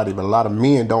your body, but a lot of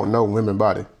men don't know women's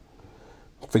body.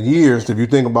 For years, if you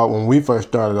think about when we first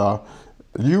started off,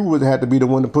 you would have to be the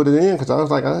one to put it in because I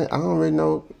was like, I don't really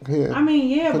know. Here, I mean,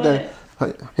 yeah,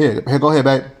 here, go ahead,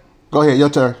 babe. Go ahead, your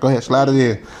turn. Go ahead, slide it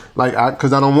in.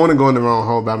 Because I don't want to go in the wrong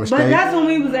hole by mistake. But that's when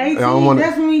we was 18.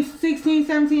 That's when we 16,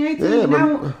 17, 18. Yeah,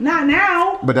 now, not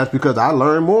now. But that's because I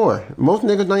learned more. Most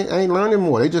niggas ain't learning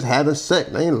more. They just having sex.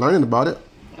 They ain't learning about it.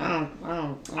 I don't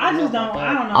know.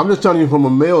 I'm just telling you from a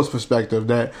male's perspective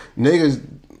that niggas,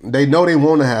 they know they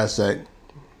want to have sex.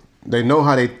 They know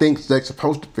how they think sex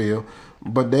supposed to feel,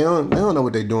 but they don't know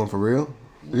what they doing for real.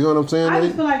 You know what I'm saying? I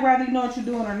just feel like whether you know what you're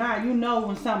doing or not, you know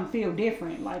when something feel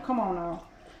different. Like, come on now.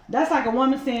 That's like a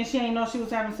woman saying she ain't know she was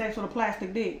having sex with a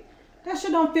plastic dick. That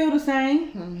shit don't feel the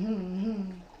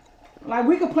same. Like,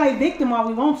 we could play victim all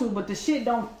we want to, but the shit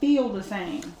don't feel the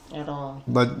same. At all.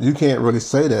 But you can't really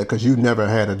say that because you never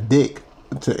had a dick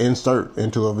to insert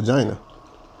into a vagina.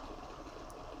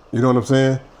 You know what I'm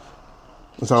saying?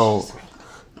 So,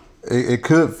 it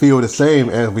could feel the same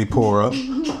as we pour up.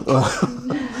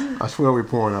 I swear we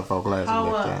pouring up our glasses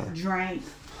next time. Drink.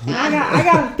 I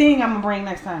got a thing I'm gonna bring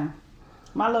next time.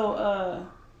 My little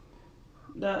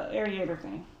the aerator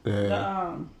thing.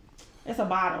 Yeah. It's a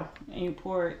bottle and you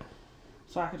pour it,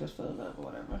 so I could just fill it up or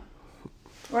whatever.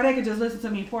 Or they could just listen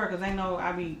to me pour because they know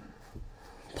I be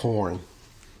pouring.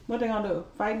 What they gonna do?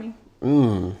 Fight me?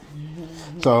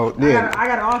 So yeah, I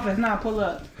got an office now. Pull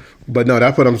up. But no,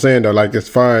 that's what I'm saying though. Like, as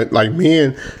far like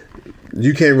men,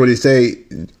 you can't really say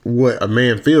what a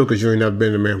man feels because you ain't never been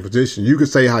in a man's position. You can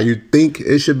say how you think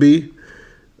it should be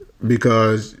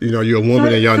because you're a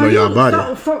woman and y'all know your body.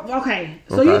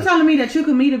 So you telling me that you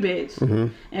could meet a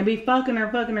bitch and be fucking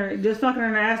her, just fucking her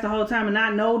in her ass the whole time and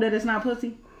not know that it's not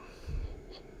pussy?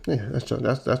 Yeah, that's true.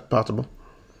 That's possible.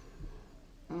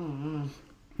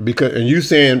 Because you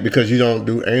saying because you don't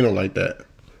do anal like that,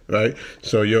 right?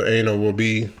 So your anal will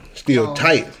be still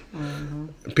tight.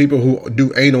 People who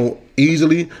do anal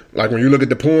easily, like when you look at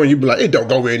the porn, you be like, it don't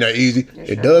go in that easy.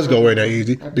 It does go in that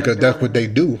easy because that's what they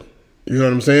do. You know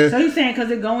what I'm saying? So you saying because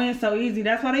it go in so easy,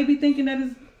 that's why they be thinking that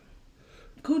it's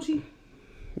coochie?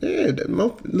 Yeah.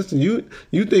 Listen, you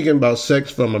thinking about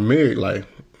sex from a married life.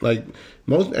 Like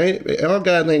all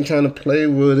guys ain't trying to play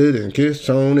with it and kiss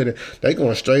on it. They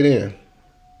going straight in.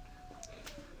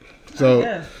 So,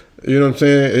 you know what I'm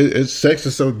saying? Sex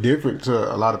is so different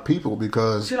to a lot of people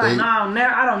because she's like, no,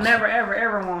 I don't never,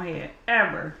 ever want head.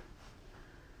 Ever.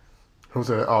 Who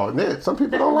said, oh, yeah, some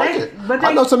people don't like it. But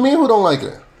I know some men who don't like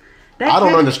it. I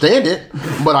don't understand it,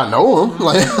 but I know them.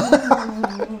 Like,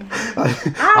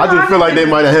 I just feel like they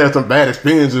might have had some bad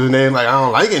experiences and they're like, I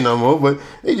don't like it no more, but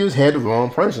they just had the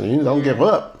wrong person. You don't give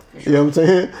up. You know what I'm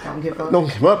saying? Don't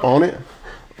give up on it.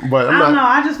 But I don't know.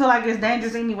 I just feel like it's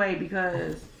dangerous anyway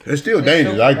because it's still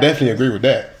dangerous. I definitely agree with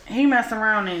that. He mess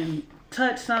around and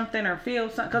touch something or feel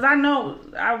something. Because I know,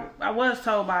 I was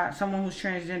told by someone who's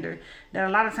transgender that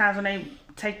a lot of times when they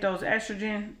take those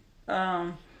estrogen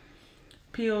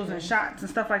pills and shots and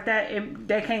stuff like that,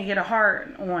 they can't get a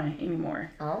hard on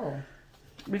anymore. Oh.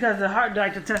 Because the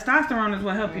testosterone is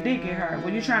what helps your dick get hard.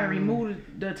 When you're trying to remove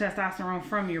the testosterone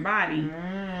from your body.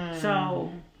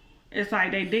 So it's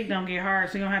like they dick don't get hard,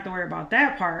 so you don't have to worry about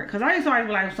that part. Because I used to always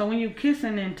be like, so when you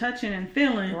kissing and touching and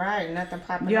feeling, Right, nothing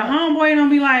popping your up. homeboy don't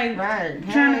be like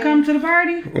trying to come to the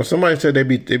party. Well, somebody said they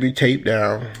be taped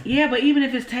down. Yeah, but even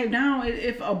if it's taped down,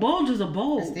 if a bulge is a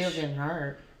bulge. It's still getting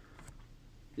hurt.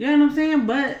 You know what I'm saying?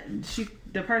 But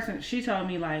she told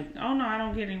me like, oh no, I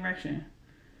don't get an erection.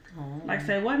 Like,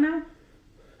 say what now?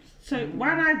 So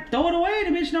why not throw it away?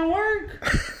 The bitch don't work.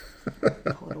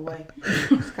 Throw it away.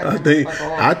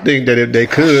 I think that if they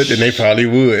could, then they probably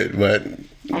would. But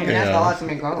that's the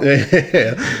ultimate goal.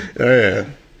 yeah.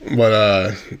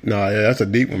 But that's a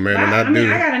deep one, man.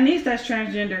 I got a niece that's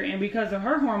transgender, and because of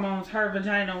her hormones, her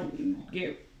vagina don't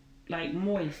get like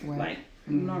moist like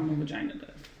normal vagina does.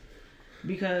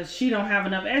 Because she don't have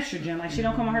enough estrogen, like she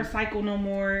don't come on her cycle no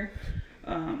more.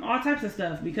 All types of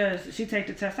stuff because she take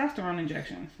the testosterone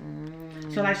injections.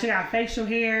 So like she got facial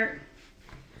hair.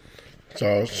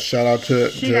 So shout out to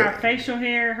she got facial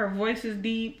hair. Her voice is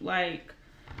deep. Like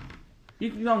you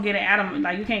don't get an Adam.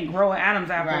 Like you can't grow an Adam's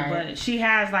apple, but she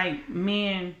has like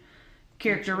men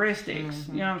characteristics.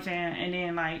 You know what I'm saying? And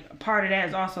then like part of that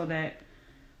is also that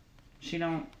she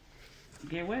don't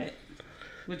get wet.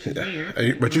 Which is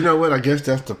weird. But you know what? I guess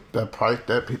that's the price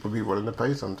that people be willing to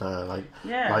pay sometimes. Like,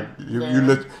 you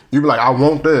be like, I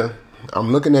want this.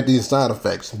 I'm looking at these side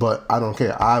effects, but I don't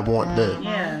care. I want this.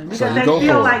 Yeah, because so they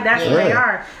feel like that's what they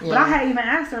are. Yeah. But I had even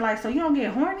asked her, like, so you don't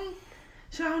get horny?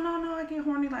 She said, oh, no, I get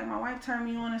horny. Like, my wife turned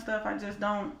me on and stuff. I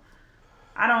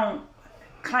don't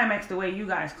climax the way you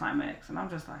guys climax. And I'm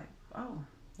just like, oh.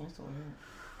 That's weird.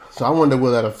 So I wonder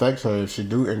will that affect her if she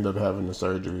do end up having the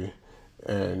surgery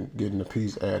and getting the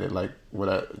piece added. Like, will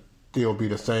that still be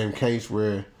the same case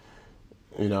where,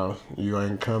 you know, you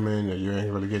ain't coming or you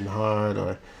ain't really getting hard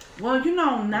or... Well,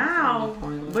 now...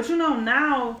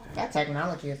 That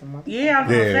technology is a motherfucker. Yeah, I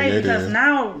was going to say, because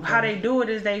now how they do it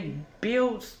is they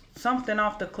build something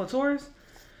off the clitoris.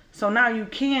 So now you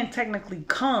can technically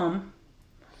come,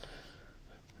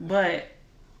 but...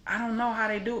 I don't know how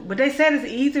they do it. But they said it's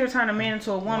easier to turn a man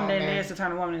into a woman than it is to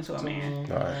turn a woman into a man.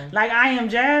 Right. Like I Am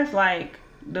Jazz, like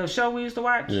the show we used to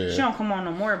watch, she don't come on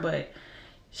no more, but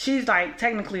she's like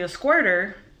technically a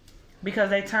squirter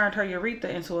because they turned her urethra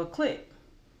into a clit.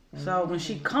 So when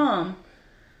she come,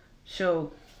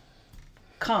 she'll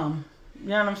come. You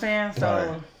know what I'm saying?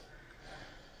 So,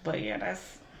 but yeah,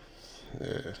 that's...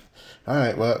 Yeah. All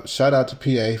right. Well, shout out to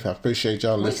PA. I appreciate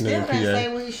y'all listening. We still didn't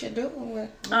say what he should do.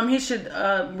 He should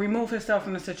remove himself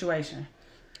from the situation.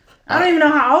 I don't even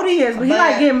know how old he is, but he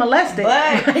like getting molested.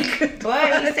 But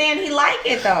he's saying he like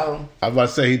it though. I was about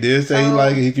to say he did say he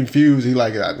like it. He confused. He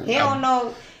like it. He don't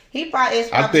know. He probably is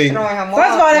throwing him off.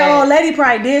 First of all, that old lady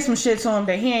probably did some shit to him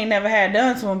that he ain't never had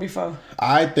done to him before.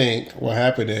 I think what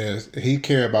happened is he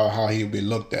cared about how he would be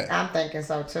looked at. I'm thinking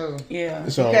so too. Yeah.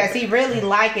 So, because he really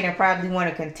like it and probably want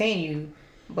to continue,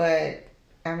 but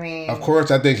I mean, of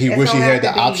course, I think he wish he had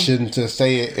the option to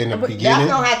say it in the beginning. That's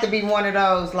gonna have to be one of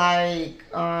those like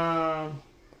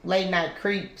late night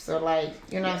creeps or like,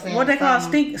 you know what I'm saying? What they call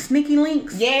sneaky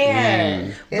links?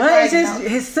 Yeah. But like, it's just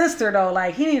his sister though.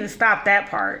 Like he need to stop that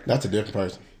part. That's a different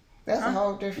person. That's a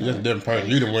whole different. That's a different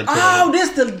person. You done went. This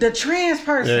the trans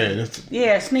person.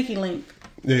 Yeah, sneaky link.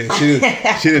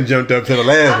 Yeah, she done jumped up to the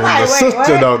last one. Like, The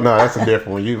sister though, no, that's a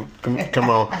different one. You come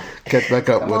on, catch back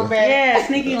up with her. Yeah,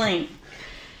 sneaky link.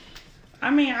 I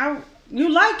mean, you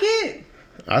like it.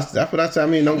 That's what I said. I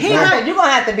mean, you're gonna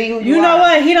have to be who you are. You know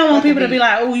what? He don't want people to be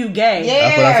like, "Oh, you gay." Yeah,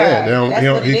 that's what I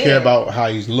said. He care about how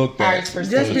he's looked at.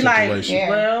 Just be like,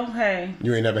 well, hey,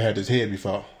 you ain't never had this head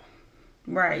before.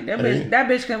 Right. That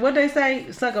bitch can. What they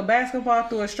say? Suck a basketball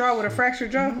through a straw with a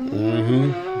fractured jaw.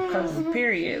 Because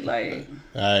period. Like.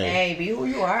 Hey, be who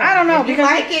you are. I don't know, if you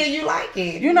like it. You like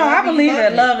it. You know, I believe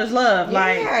that love is love.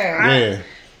 Yeah. Like,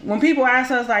 when people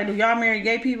ask us, like, do y'all marry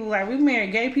gay people? Like, we marry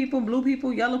gay people, blue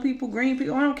people, yellow people, green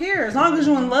people. I don't care. As long as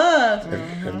you're in love.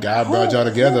 If God brought y'all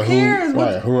together,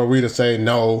 who are we to say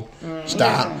no,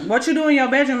 stop? Yeah. What you do in your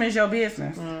bedroom is your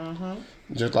business.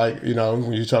 Just like, you know,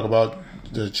 when you talk about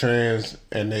the trans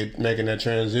and they making that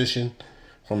transition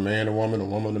from man to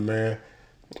woman to man,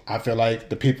 I feel like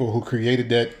the people who created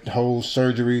that whole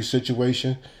surgery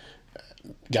situation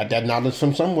got that knowledge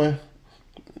from somewhere.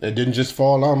 It didn't just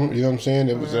fall on them, you know what I'm saying?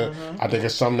 It was I think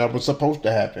it's something that was supposed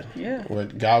to happen. Yeah. Where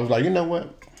God was like, you know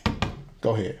what?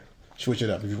 Go ahead. Switch it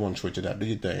up if you want to switch it up. Do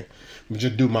your thing. But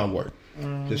just do my work.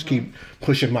 Just keep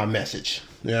pushing my message.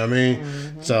 You know what I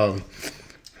mean? So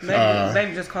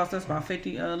Baby just cost us about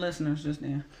 50 listeners just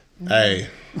now. Hey,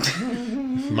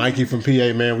 Mikey from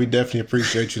PA, man, we definitely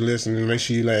appreciate you listening. Make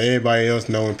sure you let everybody else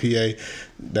know in PA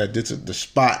that this is the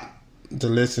spot to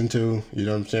listen to. You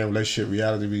know what I'm saying? Relationship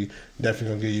Reality. We definitely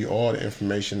gonna give you all the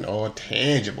information, all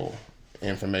tangible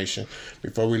information.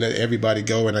 Before we let everybody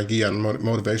go and I give you a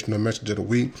motivational message of the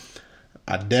week,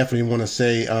 I definitely want to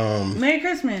say Merry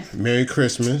Christmas. Merry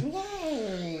Christmas.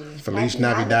 Yay. Feliz Happy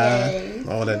Navidad, holidays.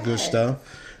 all that good Yeah. stuff.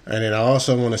 And then I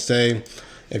also want to say,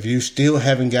 if you still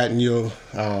haven't gotten your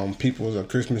people a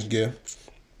Christmas gift,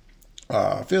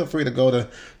 feel free to go to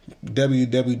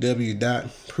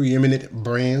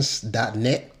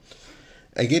www.preeminentbrands.net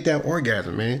and get that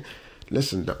orgasm, man.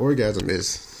 Listen, the orgasm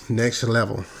is next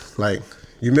level. Like,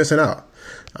 you're missing out.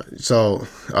 So,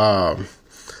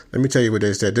 let me tell you what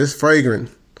they said. This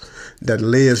fragrance that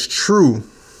lives true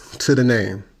to the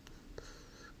name.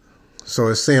 So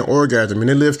it's saying orgasm, and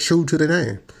it lives true to the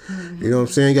name. You know what I'm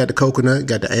saying? Got the coconut,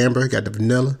 got the amber, got the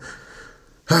vanilla.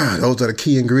 Those are the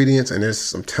key ingredients, and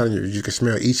I'm telling you, you can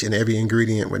smell each and every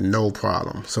ingredient with no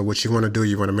problem. So what you want to do,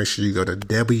 you want to make sure you go to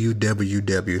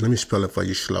www. Let me spell it for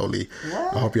you slowly.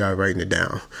 I hope y'all writing it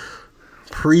down.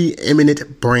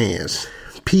 Preeminent Brands.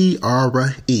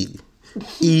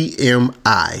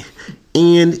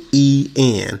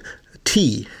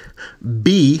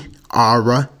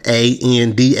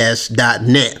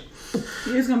 PreeminentBrands.net.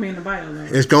 It's gonna be in the bio though.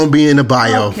 It's gonna be in the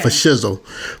bio Okay. for shizzle.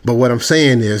 But what I'm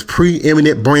saying is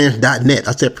preeminentbrands.net.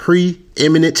 I said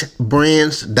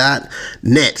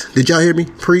preeminentbrands.net. Did y'all hear me?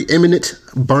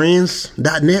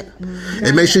 Preeminentbrands.net.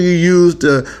 And make sure you use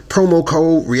the promo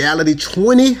code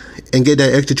reality20 and get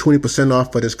that extra 20%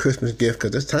 off for this Christmas gift,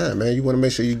 because it's time, man. You want to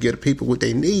make sure you get people what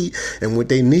they need, and what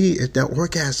they need is that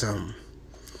orgasm.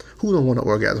 Who don't want an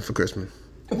orgasm for Christmas?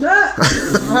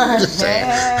 I'm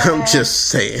just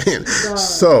saying.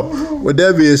 So, with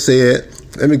that being said,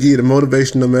 let me give you the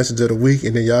motivational message of the week,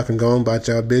 and then y'all can go on about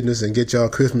y'all business and get y'all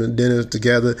Christmas dinners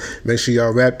together. Make sure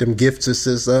y'all wrap them gifts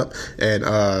up. And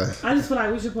I just feel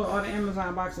like we should put all the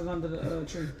Amazon boxes under the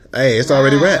tree. hey, it's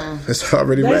already wrapped. It's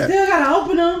already They wrapped. still gotta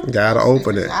open them. Gotta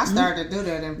open it. I started to do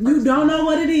that in person. You don't know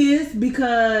what it is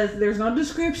because there's no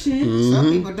description. Some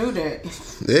people do that.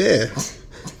 Yeah.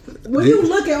 When you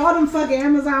look at all them fucking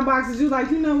Amazon boxes, you like,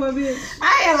 you know what, bitch?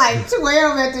 I had like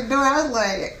 12 at the door. I was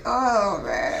like, oh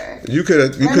man. You could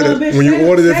have, That little bitch when you Santa-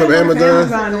 ordered it from Santa worked for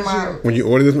Amazon, this year. when you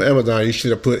ordered it from Amazon, you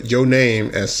should have put your name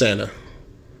as Santa.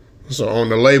 So on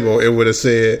the label, it would have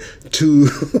said to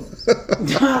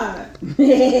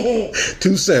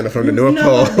Santa from the You North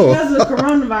know what? Pole. Because of the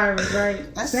coronavirus,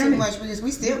 right? That's Santa- too much because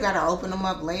we still got to open them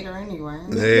up later anyway.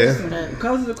 Yeah.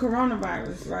 Because of the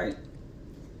coronavirus, right?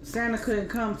 Santa couldn't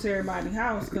come to everybody's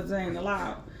house because they ain't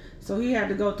allowed. So he had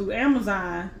to go through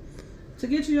Amazon to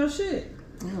get you your shit.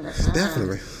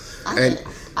 Definitely. I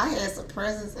had some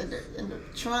presents in the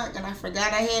trunk and I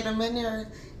forgot I had them in there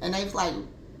and they was like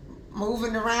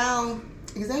moving around.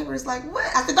 Xavier's like, what?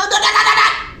 I said, no,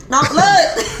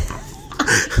 look.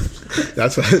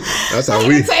 That's how I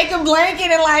we. had to take a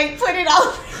blanket and like put it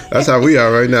over. That's how we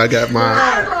are right now. I got I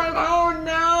my was like, oh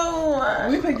no.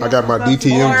 We I got my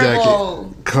DTM Horrible.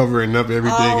 jacket covering up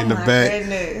everything in the my back.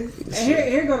 Goodness. And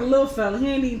here go the little fella. He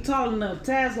ain't even tall enough.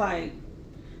 Taz like,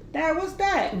 Dad, what's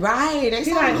that? Right, they He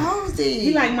so like, cozy.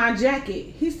 he like my jacket.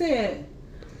 He said,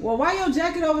 well, why your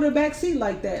jacket over the back seat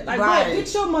like that? Like, Right. what?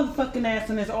 Get your motherfucking ass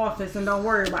in this office and don't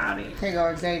worry about it. Here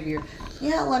go Xavier.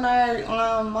 Yeah, when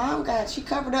our mom she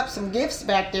covered up some gifts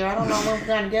back there. I don't know when we're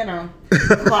gonna get them.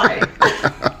 Quiet.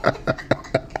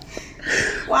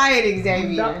 Quiet,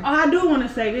 Xavier. I do want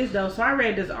to say this though. So I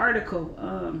read this article,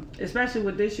 especially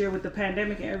with this year with the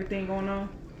pandemic and everything going on.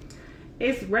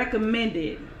 It's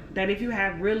recommended that if you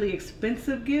have really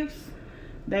expensive gifts,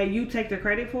 that you take the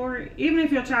credit for it, even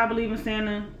if your child believes in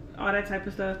Santa, all that type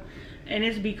of stuff. And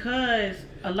it's because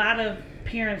a lot of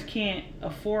parents can't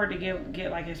afford to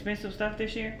get like expensive stuff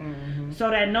this year, so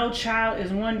that no child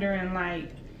is wondering like,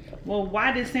 well,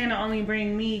 why did Santa only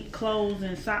bring me clothes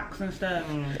and socks and stuff?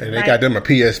 And they got them a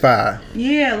PS5.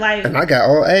 Yeah, like And I got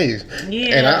all A's.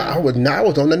 Yeah. And I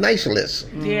was on the nice list.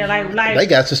 yeah, like They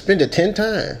got suspended 10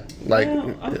 times. Like,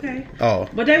 oh, okay. oh.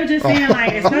 But they were just saying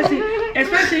like,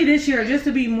 especially this year, just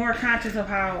to be more conscious of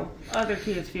how other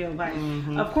kids feel. Like,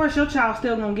 of course, your child's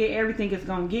still gonna get everything it's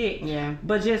gonna get. Yeah.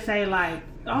 But just say like,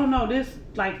 oh no, this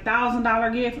like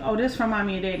 $1,000 gift. Oh, this from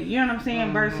mommy and daddy. You know what I'm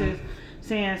saying? Versus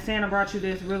saying Santa brought you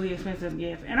this really expensive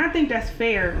gift. And I think that's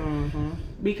fair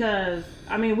because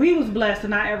I mean we was blessed to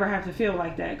not ever have to feel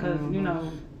like that because you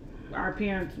know our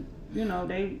parents. You know,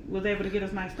 they was able to get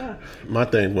us nice stuff. My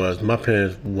thing was, my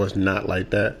parents was not like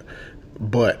that.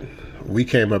 But we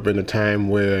came up in a time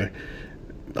where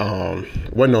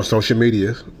wasn't no social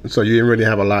media, so you didn't really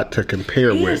have a lot to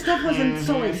compare Yeah, with. stuff wasn't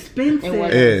so expensive. It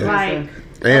wasn't Yeah. Like,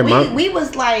 And we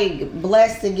was like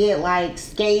blessed to get like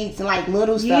skates and like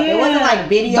little stuff. Yeah. It wasn't like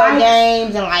video Bikes.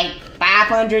 games and like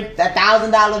 $500,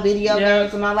 $1,000 video Yeah.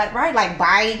 games and all like like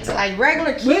bikes, like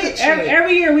regular kid shit.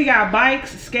 every year we got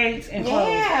bikes, skates, and clothes.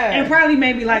 Yeah. And probably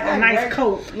maybe like a Like nice reg-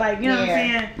 coat. Like, you know what I'm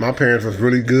Yeah. saying? my parents was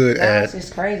really good That's at.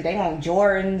 just crazy. They want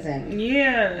Jordans and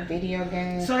Yeah. video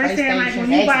games. So they saying like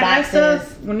when you buy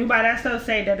that stuff,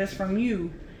 say that it's from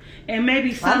you. And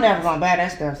maybe some. I'm never gonna buy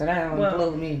that stuff, so that don't Well,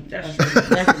 include me. that's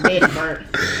That's a dead bird.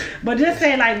 But just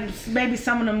say like maybe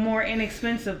some of the more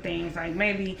inexpensive things, like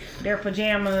maybe their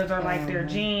pajamas or like their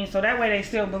jeans, so that way they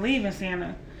still believe in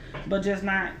Santa, but just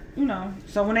not, you know.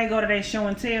 So when they go to their show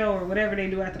and tell or whatever they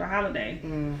do after the holiday,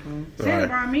 Santa Right.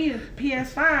 brought me a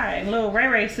PS5, and little Ray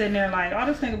Ray sitting there like, all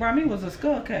this nigga brought me was a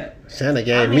skull cap. Santa I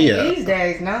gave mean, me a. these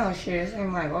days, no shit. It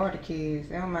seems like all the kids,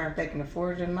 they don't matter if they can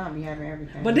afford it or not, be having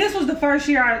everything. But this was the first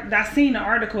year I seen the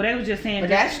article. They was just saying, But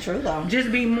that's true though.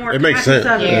 just be more It makes conscious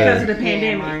sense. of it Yeah. because of the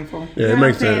pandemic. mindful. Yeah, You it know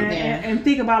makes what I'm sense. saying? Yeah. And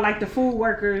think about like the food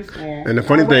workers. Yeah. And the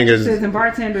funny thing is, waitresses and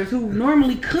bartenders who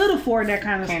normally could afford that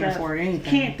kind of Can't stuff afford anything.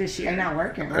 can't this year. They're not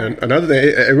working. Right? and another thing,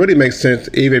 it really makes sense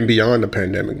even beyond the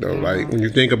pandemic though. Like when you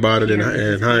think about it in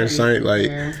hindsight, like.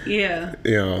 Yeah. Yeah.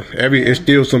 You know, it's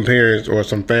still some parents or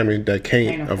some families that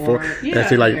can't Can't afford. afford it. And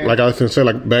see, like Yeah. like I was gonna say,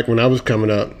 like back when I was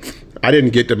coming up, I didn't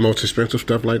get the most expensive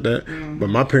stuff like that. But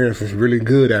my parents was really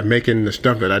good at making the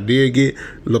stuff that I did get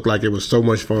look like it was so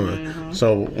much fun.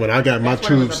 So when I got my That's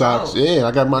what it tube was socks, about. yeah,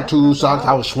 I got my tube socks.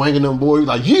 I was swinging them boys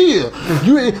like, yeah,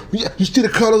 you see the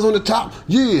colors on the top,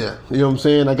 yeah. You know what I'm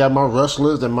saying? I got my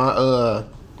rustlers and my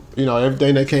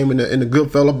everything that came in the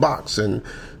Goodfella box, and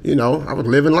you know, I was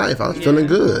living life. I was feeling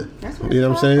good. That's what You know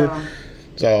what I'm it's saying? about.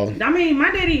 So I mean,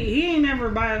 my daddy, he ain't never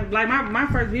buy, like my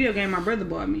first video game my brother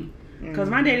bought me. Because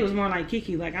my daddy was more like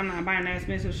Kiki, like I'm not buying that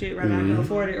expensive shit whether I can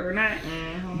afford it or not.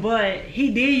 But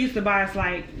he did used to buy us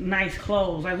like nice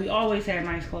clothes. Like we always had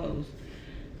nice clothes.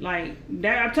 Like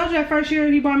that, I told you that first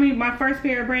year he bought me my first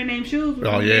pair of brand name shoes.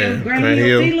 Oh, yeah. Grand Grand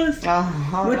Hill Hill. Steelers.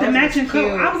 Oh, With the those matching was coat.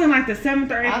 cute. I was in like the 7th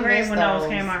or 8th I grade miss when those those.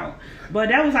 came out. But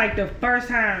that was like the first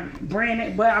time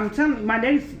branded. But I'm telling you, my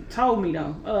daddy told me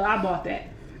though, I bought that.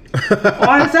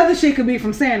 All this other shit could be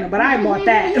from Santa, but I bought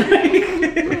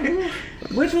that.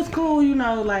 Which was cool, you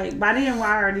know, like by then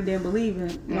I already didn't believe in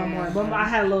it no more. But I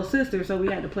had a little sister, so we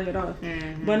had to play it off.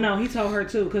 But no, he told her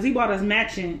too, because he bought us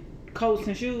matching coats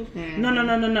and shoes.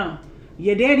 No.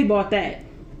 Your daddy bought that.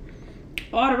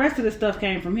 All the rest of the stuff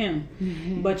came from him.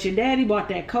 But your daddy bought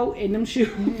that coat and them shoes.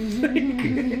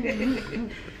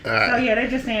 So yeah, they're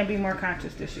just saying be more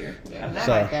conscious this year. I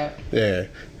So, like that. yeah,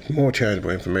 more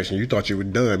tangible information. You thought you were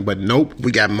done, but nope,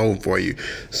 we got more for you.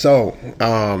 So,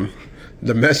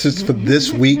 the message for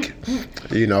this week,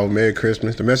 you know, Merry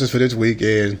Christmas. The message for this week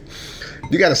is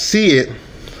you got to see it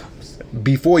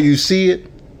before you see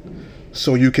it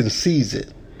so you can seize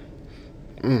it.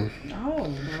 Oh,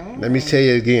 Let me tell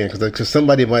you again, because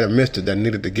somebody might have missed it that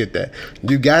needed to get that.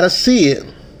 You got to see it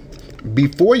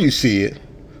before you see it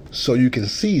so you can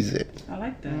seize it. I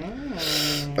like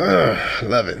that.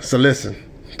 Love it. So listen,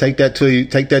 take that to you.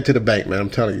 Take that to the bank, man. I'm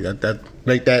telling you that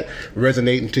make that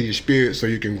resonate into your spirit so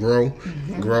you can grow.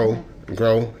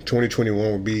 2021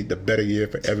 will be the better year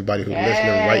for everybody who's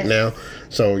listening right now.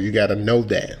 So you got to know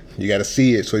that. You got to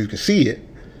see it so you can see it.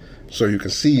 So you can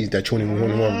see that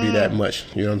 2021 will be that much.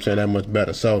 You know what I'm saying? That much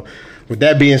better. So with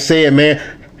that being said, man,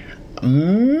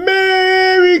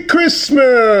 Merry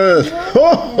Christmas!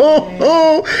 Ho, ho,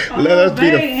 ho. Let us be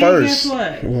babe, the and first. guess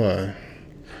what? What?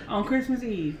 On Christmas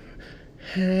Eve,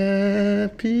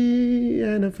 Happy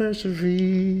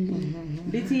anniversary.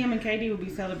 BTM and KD will be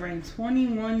celebrating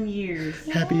 21 years.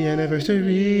 Happy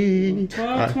anniversary.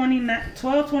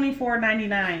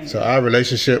 12/24/99. So our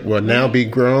relationship will now be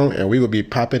grown and we will be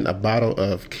popping a bottle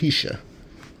of Keisha.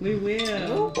 We will. You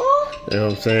know what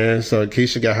I'm saying? So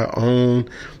Keisha got her own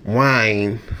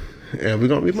wine. And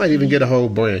we might even get a whole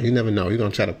brand. You never know. We're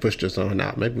going to try to push this on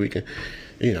out. Maybe we can,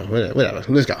 you know, whatever.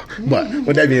 Let's go. But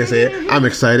with that being said, I'm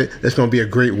excited. It's going to be a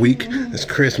great week. It's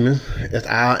Christmas. It's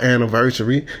our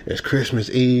anniversary. It's Christmas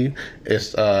Eve.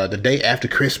 It's the day after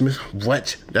Christmas.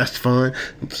 What? That's fun.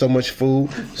 So much food.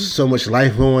 So much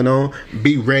life going on.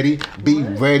 Be ready. Be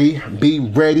ready. Be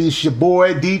ready. It's your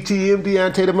boy, DTM,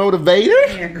 Deontay the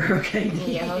Motivator. Yeah, girl,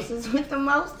 KD. Yeah, hostess with the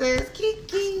mostest,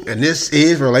 Kiki. And this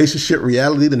is Relationship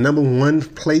Reality, the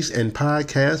 #1 place and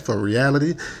podcast for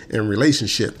reality and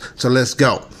relationship. So let's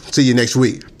go. See you next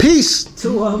week. Peace.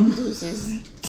 Two of them. Deuces.